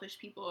horrible, selfish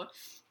people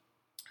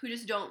who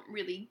just don't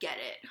really get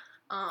it.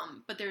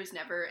 But there's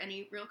never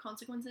any real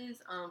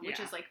consequences, which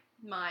is like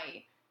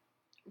my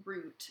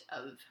root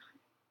of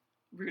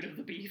root of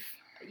the beef.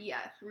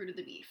 Yeah, root of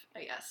the beef,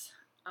 I guess,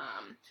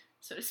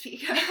 so to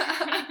speak.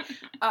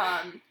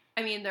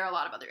 I mean, there are a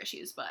lot of other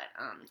issues, but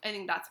I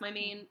think that's my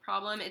main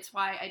problem. It's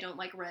why I don't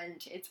like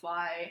Rent. It's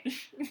why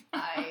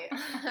I,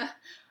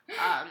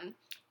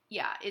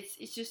 yeah,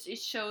 it's just, it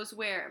shows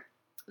where,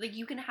 like,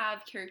 you can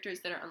have characters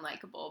that are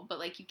unlikable, but,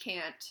 like, you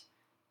can't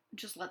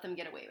just let them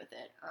get away with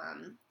it.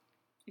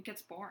 It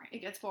gets boring.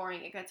 It gets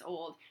boring. It gets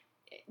old.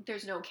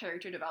 There's no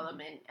character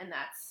development, and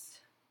that's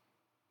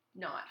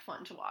not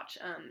fun to watch.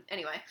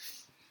 Anyway,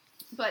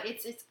 but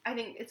it's I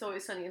think It's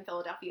Always Sunny in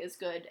Philadelphia is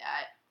good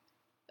at,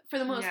 for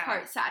the most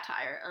part,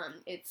 satire.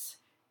 It's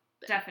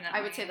definitely,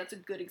 I would say that's a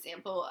good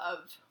example of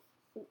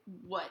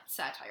what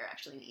satire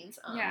actually means.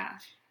 Yeah.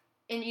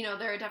 And, you know,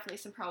 there are definitely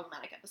some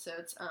problematic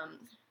episodes.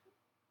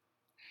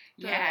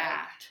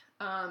 Yeah.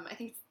 I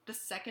think it's the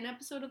second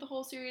episode of the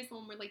whole series, the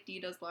one where, like, Dee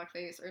does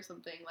blackface or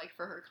something, like,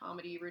 for her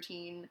comedy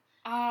routine.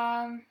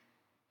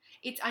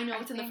 It's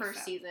in the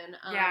first season.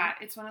 Yeah,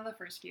 it's one of the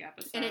first few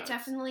episodes. And it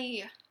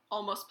definitely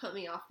almost put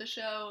me off the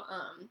show.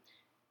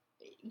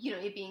 You know,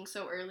 it being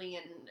so early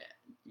and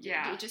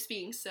it just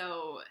being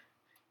so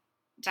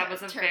that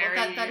was a terrible.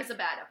 very... That is a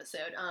bad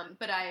episode.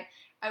 But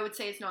I would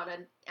say it's not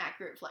an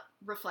accurate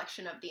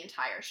reflection of the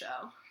entire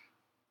show.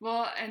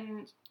 Well,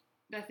 and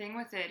the thing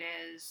with it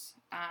is,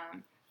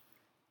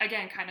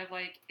 again, kind of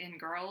like in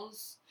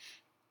Girls,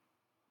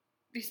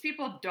 these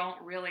people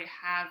don't really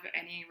have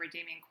any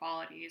redeeming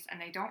qualities, and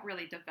they don't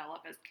really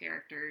develop as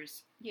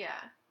characters.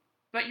 Yeah.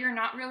 But you're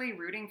not really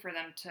rooting for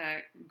them to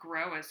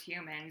grow as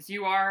humans.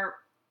 You are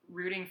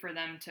rooting for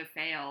them to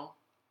fail.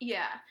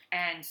 Yeah.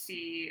 And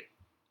see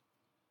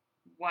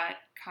what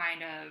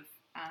kind of,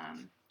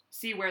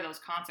 see where those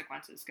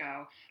consequences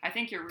go. I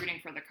think you're rooting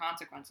for the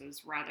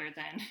consequences rather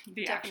than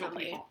the actual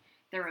people.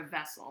 They're a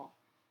vessel.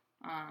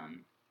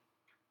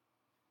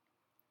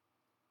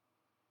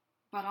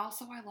 But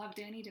also, I love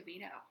Danny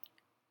DeVito.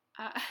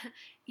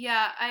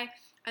 Yeah, I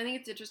think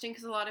it's interesting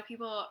because a lot of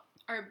people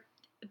are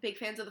big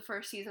fans of the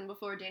first season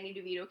before Danny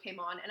DeVito came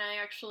on, and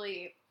I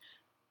actually,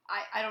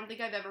 I don't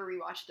think I've ever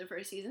rewatched the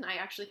first season. I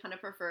actually kind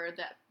of prefer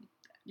that.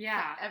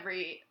 Yeah.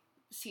 Every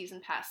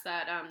season past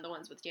that, the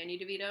ones with Danny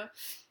DeVito.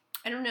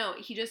 I don't know.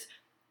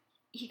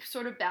 He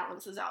sort of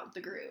balances out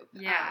the group.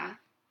 Yeah.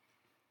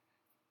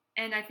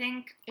 And I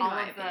think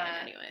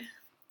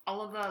all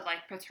of the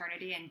like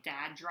paternity and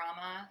dad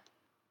drama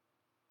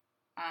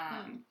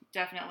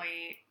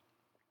definitely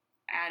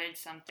added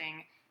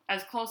something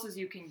as close as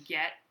you can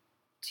get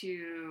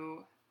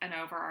to an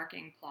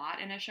overarching plot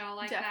in a show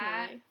like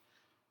that.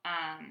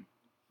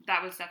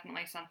 That was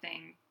definitely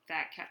something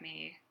that kept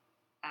me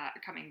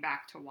coming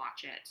back to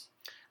watch it.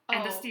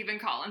 And the Stephen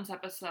Collins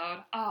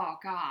episode, oh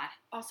god.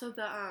 Also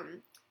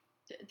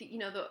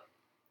the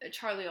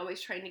Charlie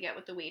always trying to get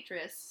with the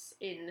waitress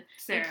in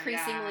Sarah,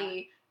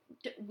 increasingly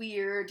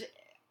weird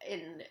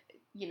and,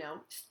 you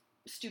know,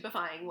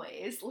 stupefying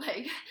ways.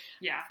 Like,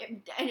 yeah.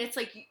 And it's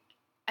like,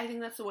 I think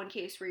that's the one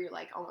case where you're,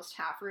 like, almost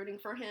half rooting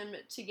for him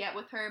to get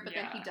with her, but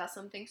then he does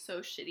something so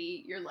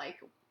shitty, you're like,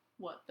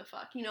 what the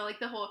fuck? You know, like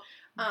the whole,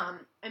 I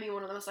mean,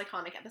 one of the most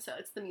iconic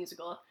episodes, the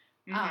musical,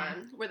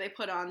 where they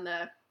put on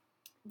the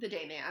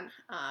day man.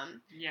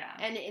 Yeah.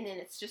 And then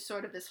it's just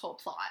sort of this whole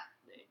plot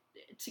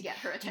to get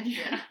her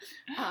attention,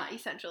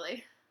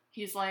 essentially.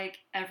 He's like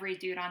every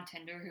dude on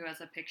Tinder who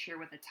has a picture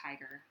with a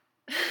tiger.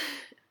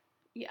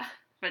 Yeah.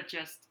 But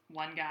just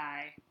one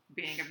guy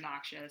being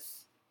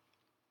obnoxious,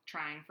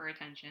 trying for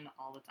attention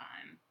all the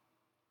time.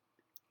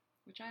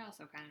 Which I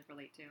also kind of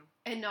relate to.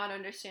 And not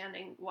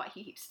understanding why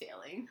he keeps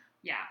failing.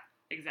 Yeah,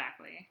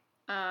 exactly.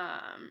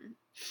 And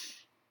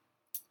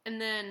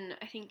then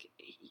I think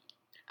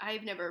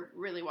I've never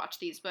really watched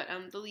these, but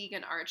The League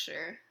and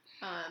Archer.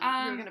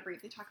 We're going to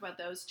briefly talk about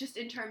those, just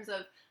in terms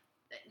of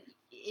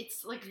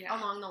it's like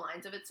along the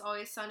lines of It's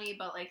Always Sunny,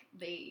 but like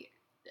they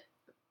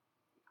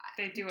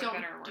do it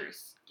better or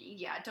worse.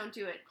 Don't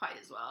do it quite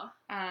as well.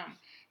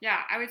 Yeah,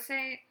 I would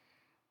say,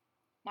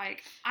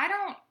 like, I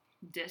don't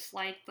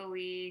dislike The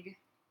League.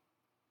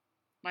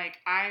 Like,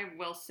 I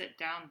will sit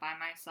down by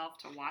myself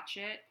to watch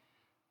it.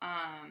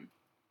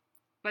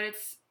 But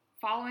it's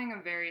following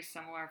a very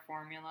similar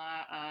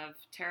formula of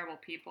terrible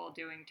people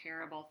doing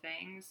terrible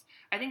things.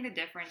 I think the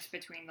difference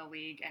between The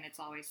League and It's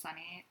Always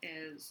Sunny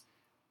is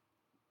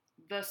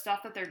the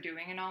stuff that they're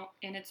doing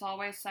in It's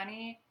Always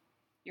Sunny,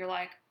 you're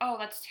like, oh,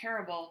 that's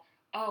terrible.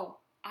 Oh,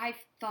 I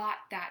thought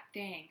that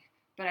thing,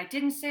 but I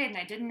didn't say it and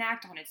I didn't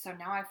act on it, so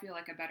now I feel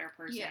like a better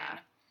person. Yeah.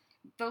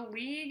 The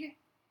League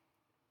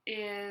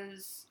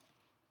is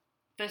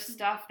the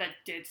stuff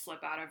that did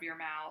slip out of your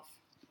mouth,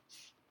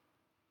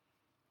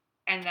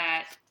 and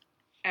that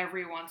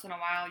every once in a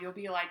while you'll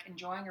be like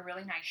enjoying a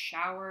really nice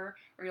shower,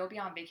 or you'll be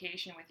on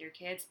vacation with your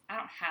kids. I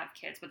don't have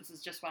kids, but this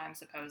is just what I'm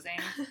supposing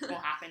will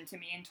happen to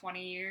me in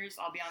 20 years.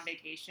 I'll be on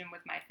vacation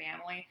with my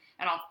family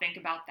and I'll think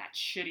about that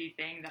shitty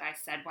thing that I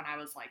said when I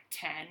was like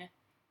 10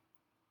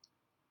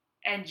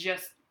 and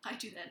just... I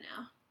do that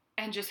now.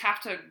 And just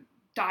have to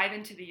dive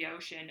into the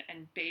ocean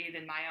and bathe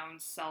in my own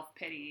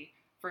self-pity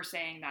for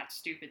saying that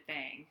stupid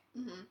thing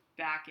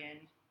back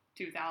in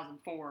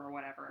 2004 or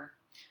whatever.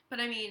 But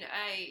I mean,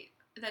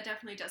 that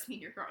definitely does mean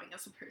you're growing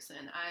as a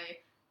person.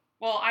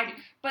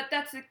 But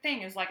that's the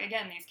thing is, like,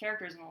 again, these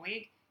characters in the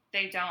League,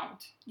 they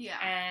don't. Yeah.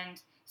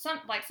 And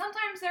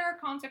sometimes there are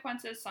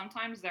consequences,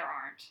 sometimes there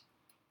aren't.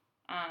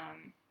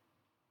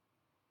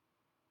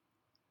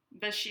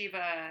 The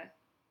Shiva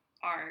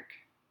arc,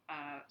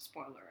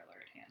 spoiler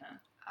alert,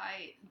 Hannah.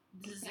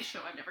 This is a show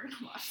I'm never gonna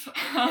watch, so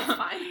it's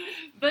fine.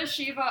 The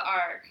Shiva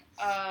arc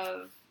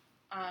of,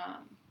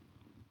 oh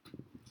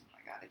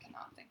my god, I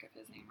cannot think of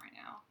his name right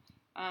now.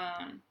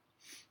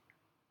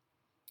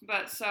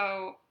 But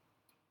so,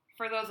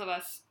 for those of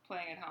us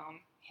playing at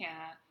home,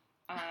 Hannah,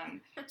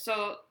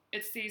 so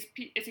it's these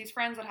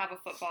friends that have a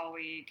football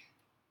league,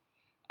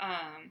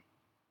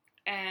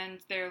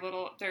 and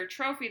their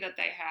trophy that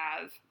they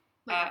have,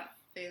 like a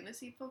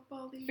fantasy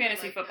football league.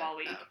 Football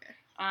league, oh, okay.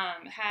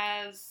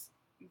 has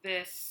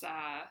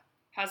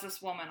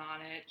this woman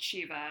on it,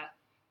 Shiva,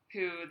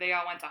 who they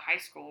all went to high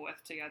school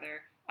with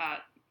together.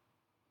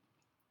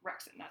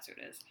 Rexon, that's who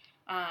it is.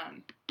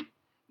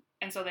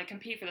 And so they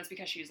compete for this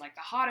because she's like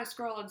the hottest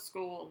girl in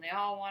school, and they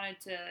all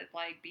wanted to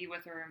like be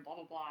with her and blah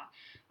blah blah.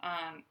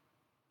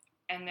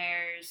 And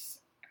there's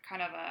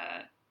kind of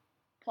a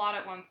plot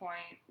at one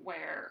point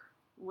where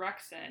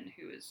Rexon,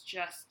 who is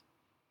just,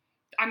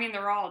 I mean,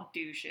 they're all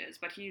douches,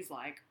 but he's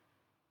like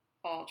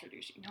ultra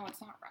douchey. No,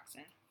 it's not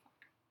Rexon.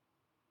 Fuck.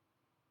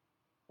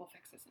 We'll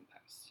fix this in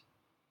post.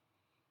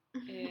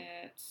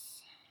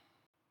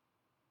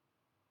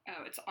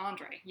 It's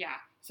Andre. Yeah.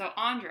 So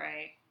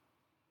Andre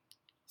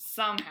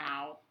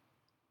somehow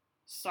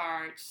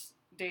starts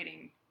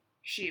dating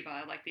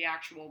Shiva, like the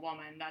actual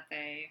woman that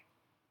they,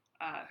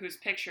 whose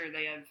picture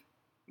they have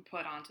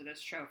put onto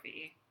this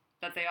trophy,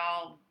 that they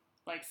all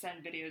like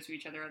send videos to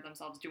each other of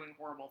themselves doing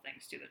horrible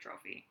things to the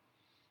trophy.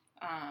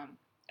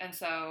 And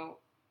so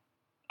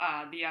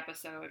the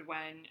episode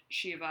when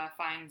Shiva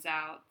finds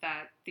out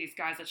that these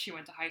guys that she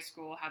went to high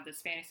school have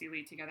this fantasy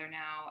league together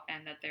now,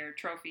 and that their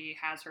trophy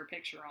has her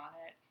picture on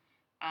it,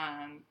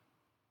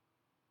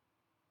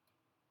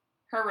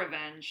 her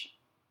revenge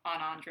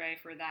on Andre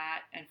for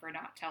that, and for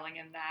not telling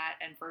him that,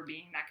 and for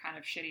being that kind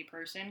of shitty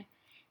person,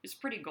 is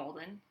pretty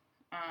golden.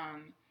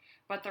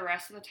 But the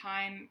rest of the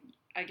time,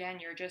 again,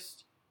 you're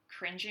just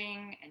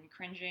cringing and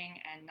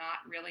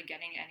not really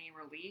getting any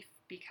relief,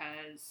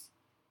 because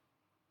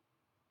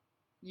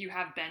you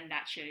have been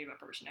that shitty of a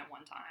person at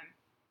one time,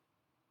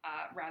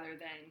 rather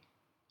than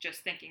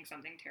just thinking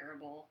something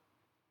terrible,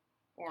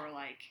 or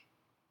like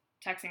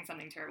texting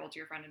something terrible to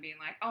your friend and being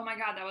like, oh my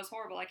god, that was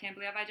horrible, I can't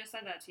believe I just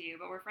said that to you,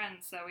 but we're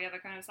friends, so we have a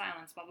kind of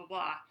silence, blah blah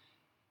blah.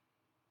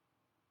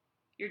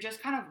 You're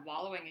just kind of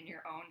wallowing in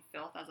your own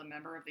filth as a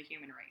member of the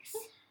human race.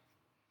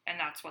 And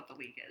that's what the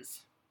League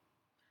is.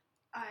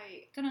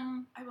 I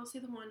will say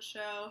the one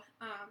show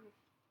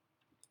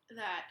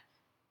that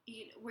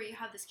where you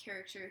have this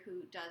character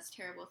who does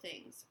terrible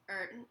things,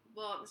 or,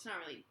 well, it's not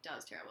really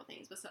does terrible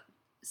things, but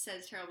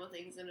says terrible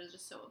things and is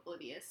just so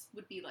oblivious,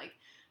 would be like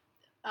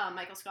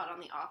Michael Scott on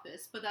The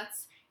Office. But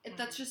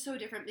that's just so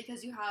different,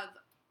 because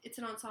it's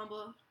an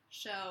ensemble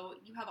show,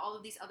 you have all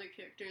of these other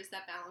characters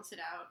that balance it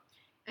out,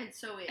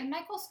 and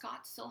Michael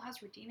Scott still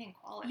has redeeming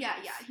qualities. Yeah,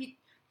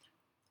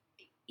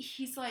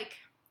 he's like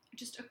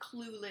just a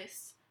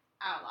clueless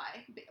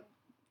ally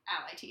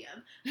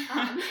TM,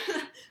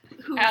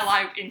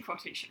 ally in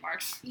quotation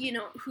marks.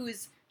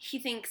 He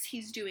thinks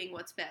he's doing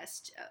what's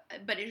best,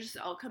 but it just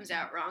all comes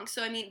out wrong.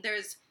 So I mean,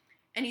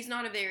 and he's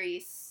not a very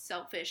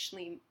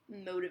selfishly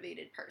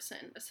motivated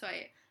person. So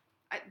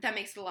that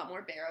makes it a lot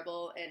more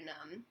bearable, and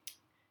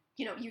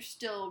you're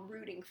still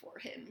rooting for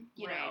him.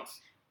 You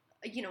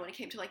know, when it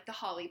came to like the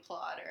Holly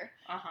plot or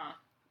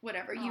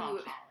whatever.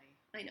 Holly.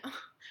 I know.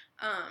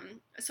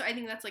 So I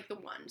think that's like the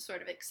one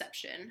sort of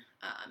exception,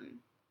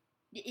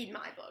 in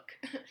my book,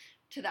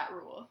 to that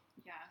rule.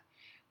 Yeah.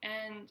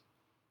 And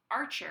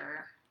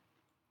Archer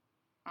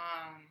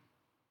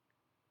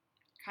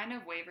kind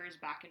of wavers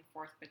back and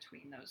forth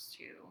between those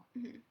two.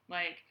 Mm-hmm.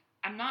 Like,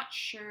 I'm not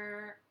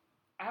sure,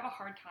 I have a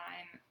hard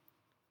time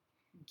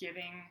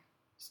giving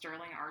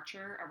Sterling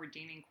Archer a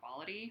redeeming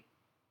quality.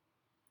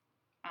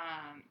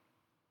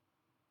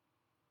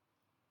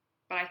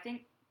 But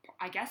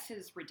I guess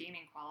his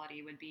redeeming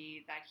quality would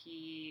be that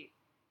he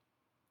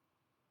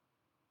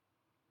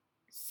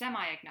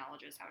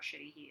semi-acknowledges how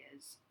shitty he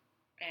is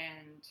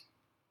and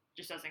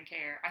just doesn't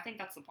care. I think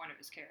that's the point of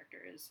his character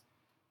is,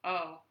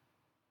 oh,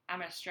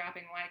 I'm a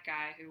strapping white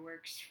guy who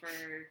works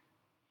for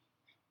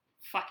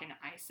fucking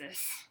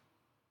ISIS.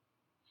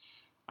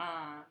 And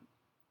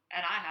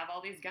I have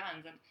all these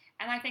guns.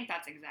 And I think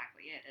that's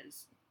exactly it.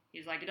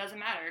 He's like, it doesn't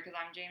matter because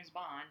I'm James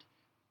Bond.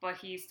 But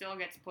he still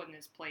gets put in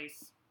his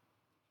place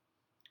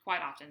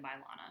quite often by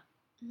Lana.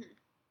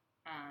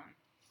 Mm-hmm.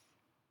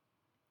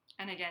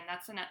 And again,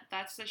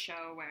 that's the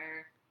show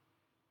where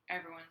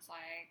everyone's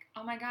like,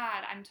 oh my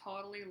god, I'm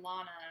totally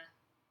Lana.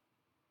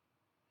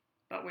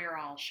 But we're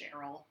all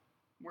Cheryl.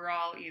 We're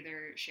all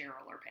either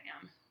Cheryl or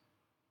Pam.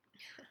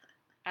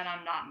 And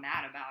I'm not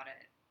mad about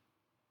it.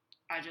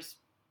 I just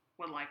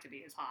would like to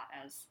be as hot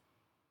as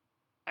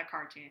a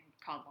cartoon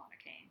called Lana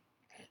Kane.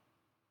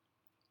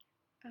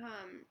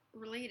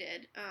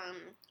 Related,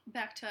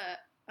 back to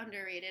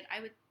underrated,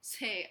 I would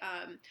say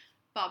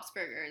Bob's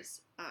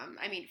Burgers.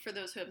 I mean, for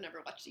those who have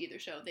never watched either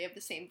show, they have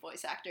the same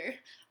voice actor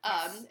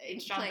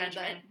It's John playing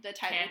Benjamin. the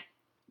title,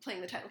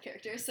 playing the title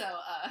character. So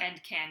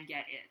and can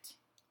get it.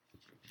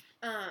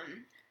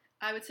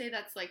 I would say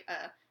that's like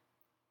a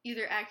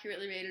either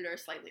accurately rated or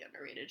slightly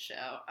underrated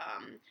show.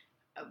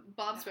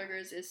 Bob's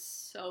Burgers is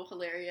so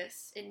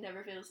hilarious. It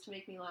never fails to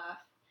make me laugh,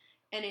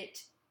 and it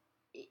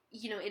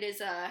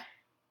is a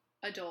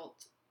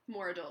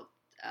more adult,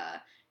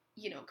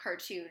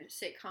 cartoon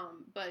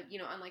sitcom. But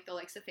unlike the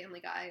likes of Family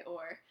Guy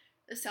or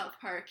South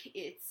Park,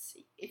 it's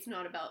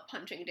not about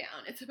punching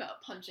down. It's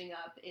about punching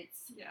up.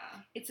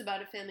 It's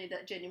about a family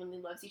that genuinely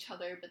loves each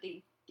other, but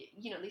they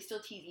still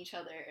tease each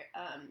other,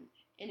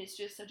 and it's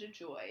just such a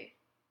joy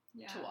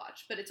to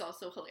watch. But it's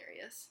also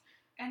hilarious,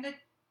 and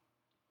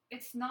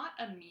it's not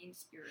a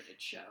mean-spirited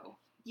show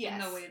in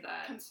the way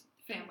that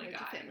Family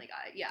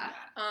Guy,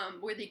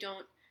 where they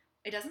don't.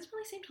 It doesn't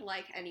really seem to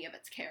like any of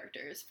its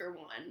characters, for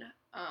one.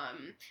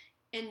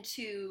 And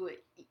two,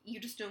 you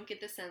just don't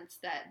get the sense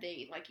that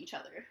they like each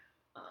other.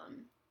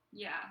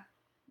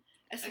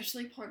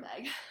 Especially poor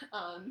Meg.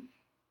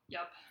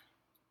 Yep.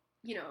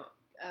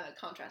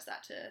 Contrast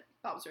that to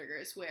Bob's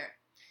Burgers, where,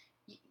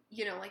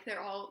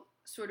 they're all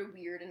sort of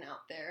weird and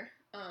out there.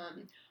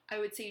 I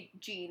would say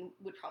Gene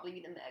would probably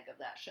be the Meg of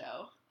that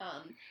show.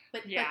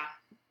 But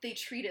they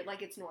treat it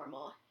like it's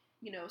normal.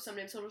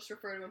 Sometimes he'll just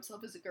refer to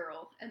himself as a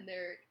girl, and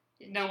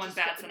no one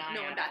bats an eye.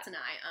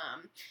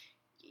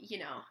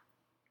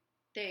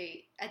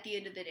 They, at the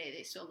end of the day,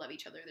 they still love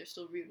each other. They're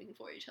still rooting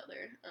for each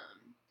other.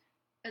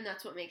 And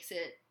that's what makes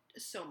it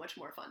so much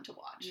more fun to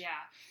watch.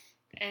 Yeah.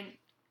 And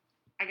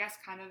I guess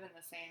kind of in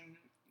the same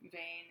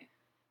vein,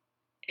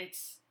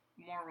 it's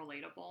more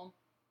relatable.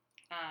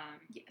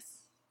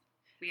 Yes.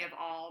 We have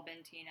all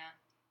been Tina.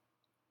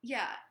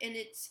 Yeah, and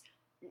it's,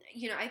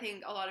 I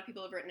think a lot of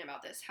people have written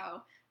about this,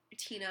 how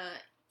Tina,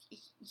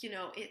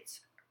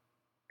 it's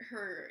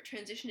her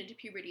transition into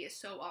puberty is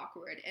so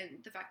awkward,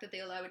 and the fact that they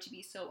allow it to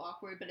be so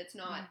awkward, but it's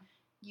not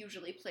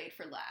usually played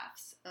for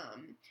laughs,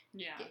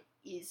 it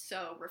is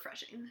so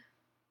refreshing.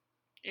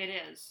 It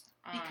is.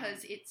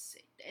 Because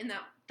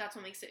that's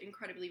what makes it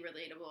incredibly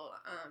relatable.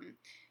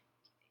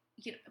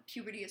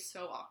 Puberty is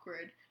so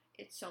awkward.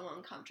 It's so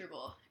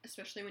uncomfortable,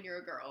 especially when you're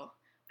a girl.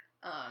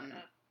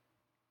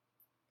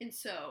 And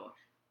so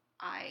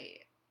I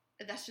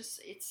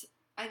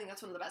think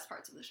that's one of the best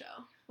parts of the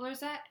show. Well,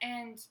 there's that,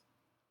 and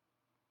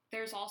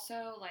there's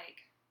also,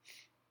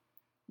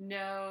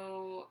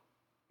 no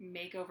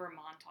makeover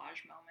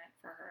montage moment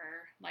for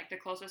her. The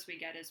closest we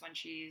get is when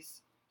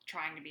she's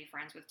trying to be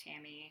friends with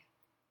Tammy,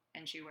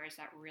 and she wears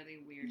that really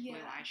weird blue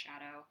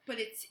eyeshadow. But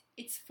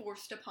it's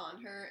forced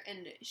upon her,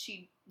 and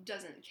she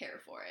doesn't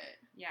care for it.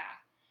 Yeah.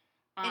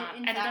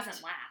 And it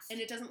doesn't last. And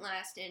it doesn't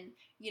last, and,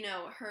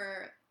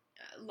 her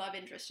love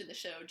interest in the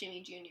show,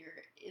 Jimmy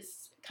Jr.,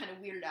 is kind of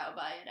weirded out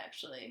by it,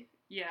 actually.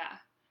 Yeah.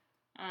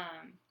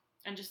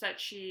 And just that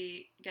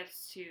she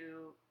gets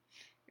to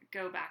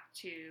go back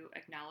to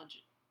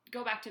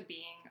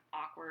being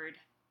awkward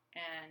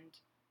and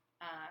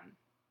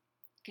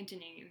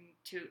continuing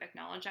to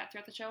acknowledge that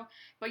throughout the show.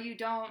 But you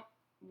don't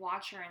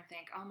watch her and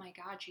think, oh my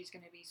god, she's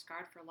going to be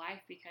scarred for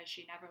life because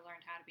she never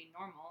learned how to be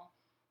normal.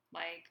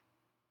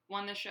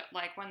 When the show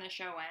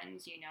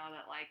ends, you know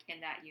that,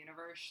 in that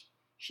universe,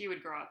 she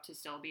would grow up to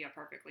still be a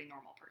perfectly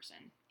normal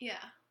person.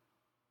 Yeah.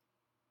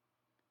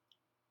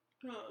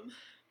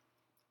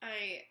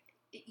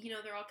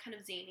 They're all kind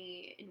of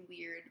zany and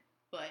weird,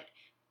 but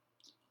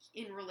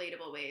in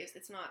relatable ways.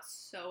 It's not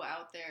so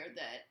out there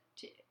that,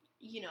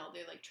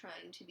 they're,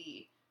 trying to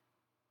be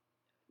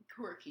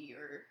quirky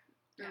or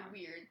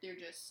weird. They're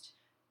just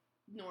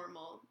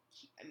normal.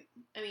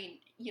 I mean,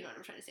 you know what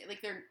I'm trying to say.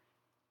 They're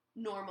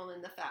normal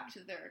in the fact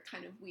that they're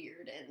kind of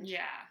weird and...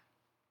 Yeah.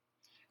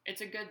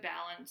 It's a good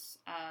balance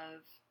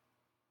of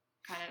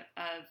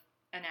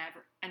an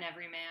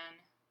everyman,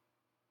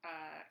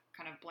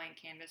 kind of blank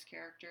canvas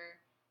character,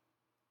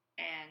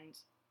 and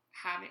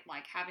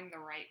having the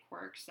right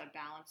quirks that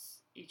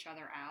balance each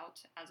other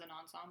out as an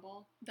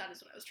ensemble. That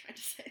is what I was trying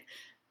to say.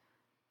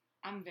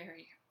 I'm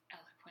very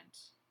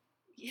eloquent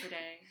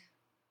today.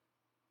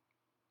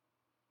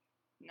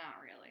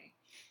 Not really.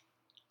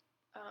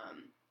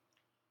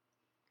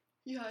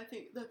 Yeah, I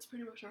think that's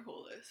pretty much our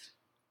whole list.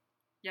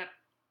 Yep.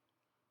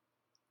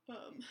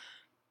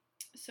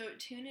 So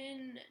tune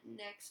in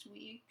next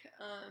week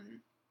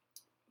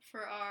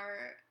for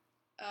our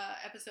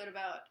episode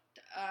about,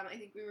 I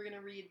think we were going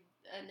to read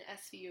an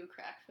SVU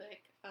crack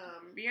fic.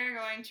 We are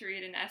going to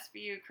read an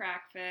SVU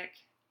crack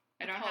fic.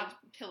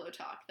 Pillow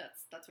Talk.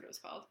 That's what it was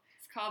called.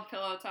 It's called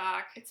Pillow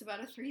Talk. It's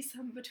about a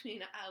threesome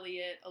between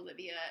Elliot,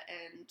 Olivia,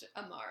 and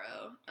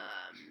Amaro.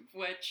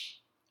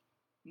 Which,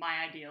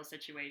 my ideal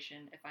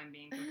situation, if I'm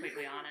being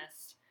completely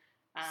honest.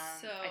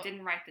 I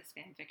didn't write this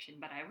fan fiction,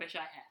 but I wish I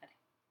had.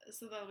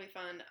 So that'll be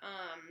fun.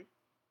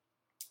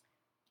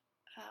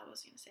 What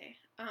was I going to say?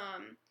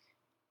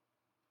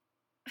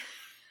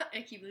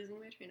 I keep losing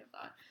my train of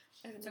thought.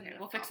 It's okay.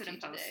 We'll fix it in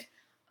post. Today.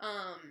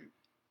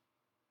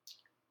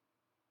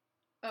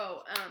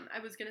 I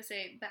was gonna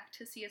say, back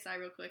to CSI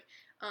real quick.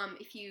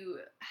 If you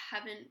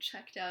haven't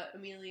checked out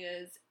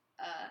Amelia's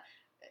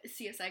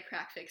CSI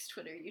Crack Fix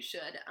Twitter, you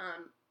should.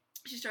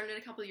 She started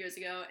a couple years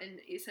ago, and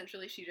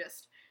essentially she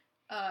just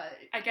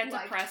I get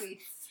depressed.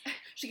 Tweets.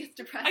 She gets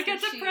depressed. I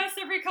get depressed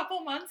every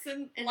couple months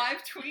and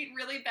live tweet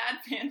really bad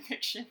fan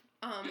fiction.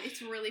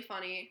 It's really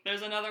funny.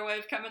 There's another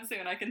wave coming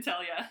soon, I can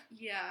tell ya.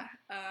 Yeah,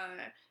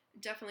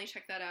 definitely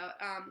check that out.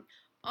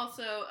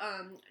 Also,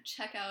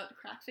 check out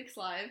Crack Fix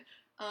Live.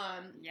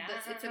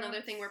 It's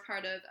another thing we're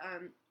part of.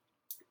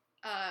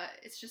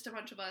 It's just a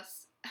bunch of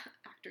us,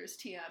 actors,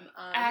 TM.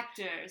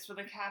 Actors with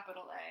a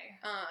capital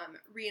A.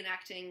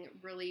 Reenacting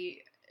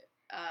really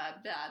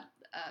bad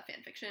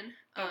fan fiction.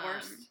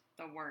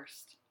 The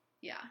worst.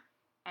 Yeah.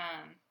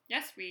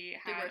 Yes, we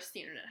had... The worst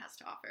the internet has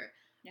to offer.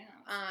 Yeah.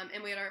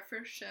 And we had our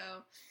first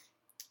show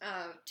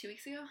 2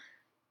 weeks ago.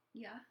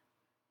 Yeah.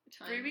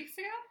 3 weeks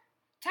ago?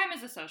 Time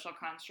is a social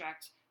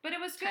construct, but it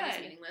was good. Time is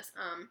meaningless.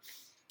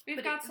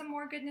 We've got some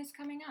more goodness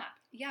coming up.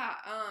 Yeah,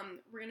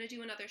 we're going to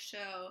do another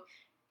show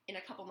in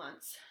a couple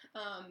months.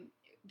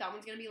 That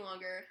one's going to be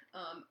longer,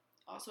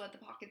 also at the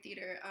Pocket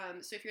Theater.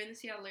 So if you're in the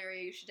Seattle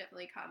area, you should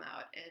definitely come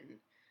out and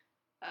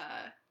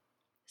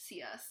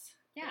see us.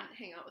 Yeah. And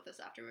hang out with us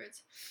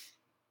afterwards.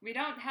 We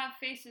don't have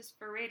faces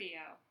for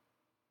radio.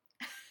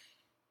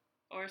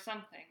 Or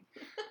something.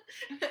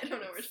 I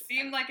don't know where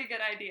seemed like a good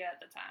idea at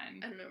the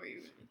time. I don't know where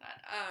you were with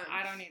that.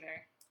 I don't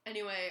either.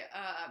 Anyway,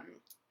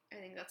 I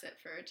think that's it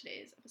for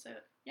today's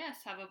episode.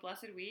 Yes, have a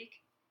blessed week.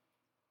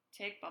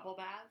 Take bubble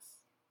baths.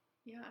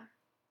 Yeah.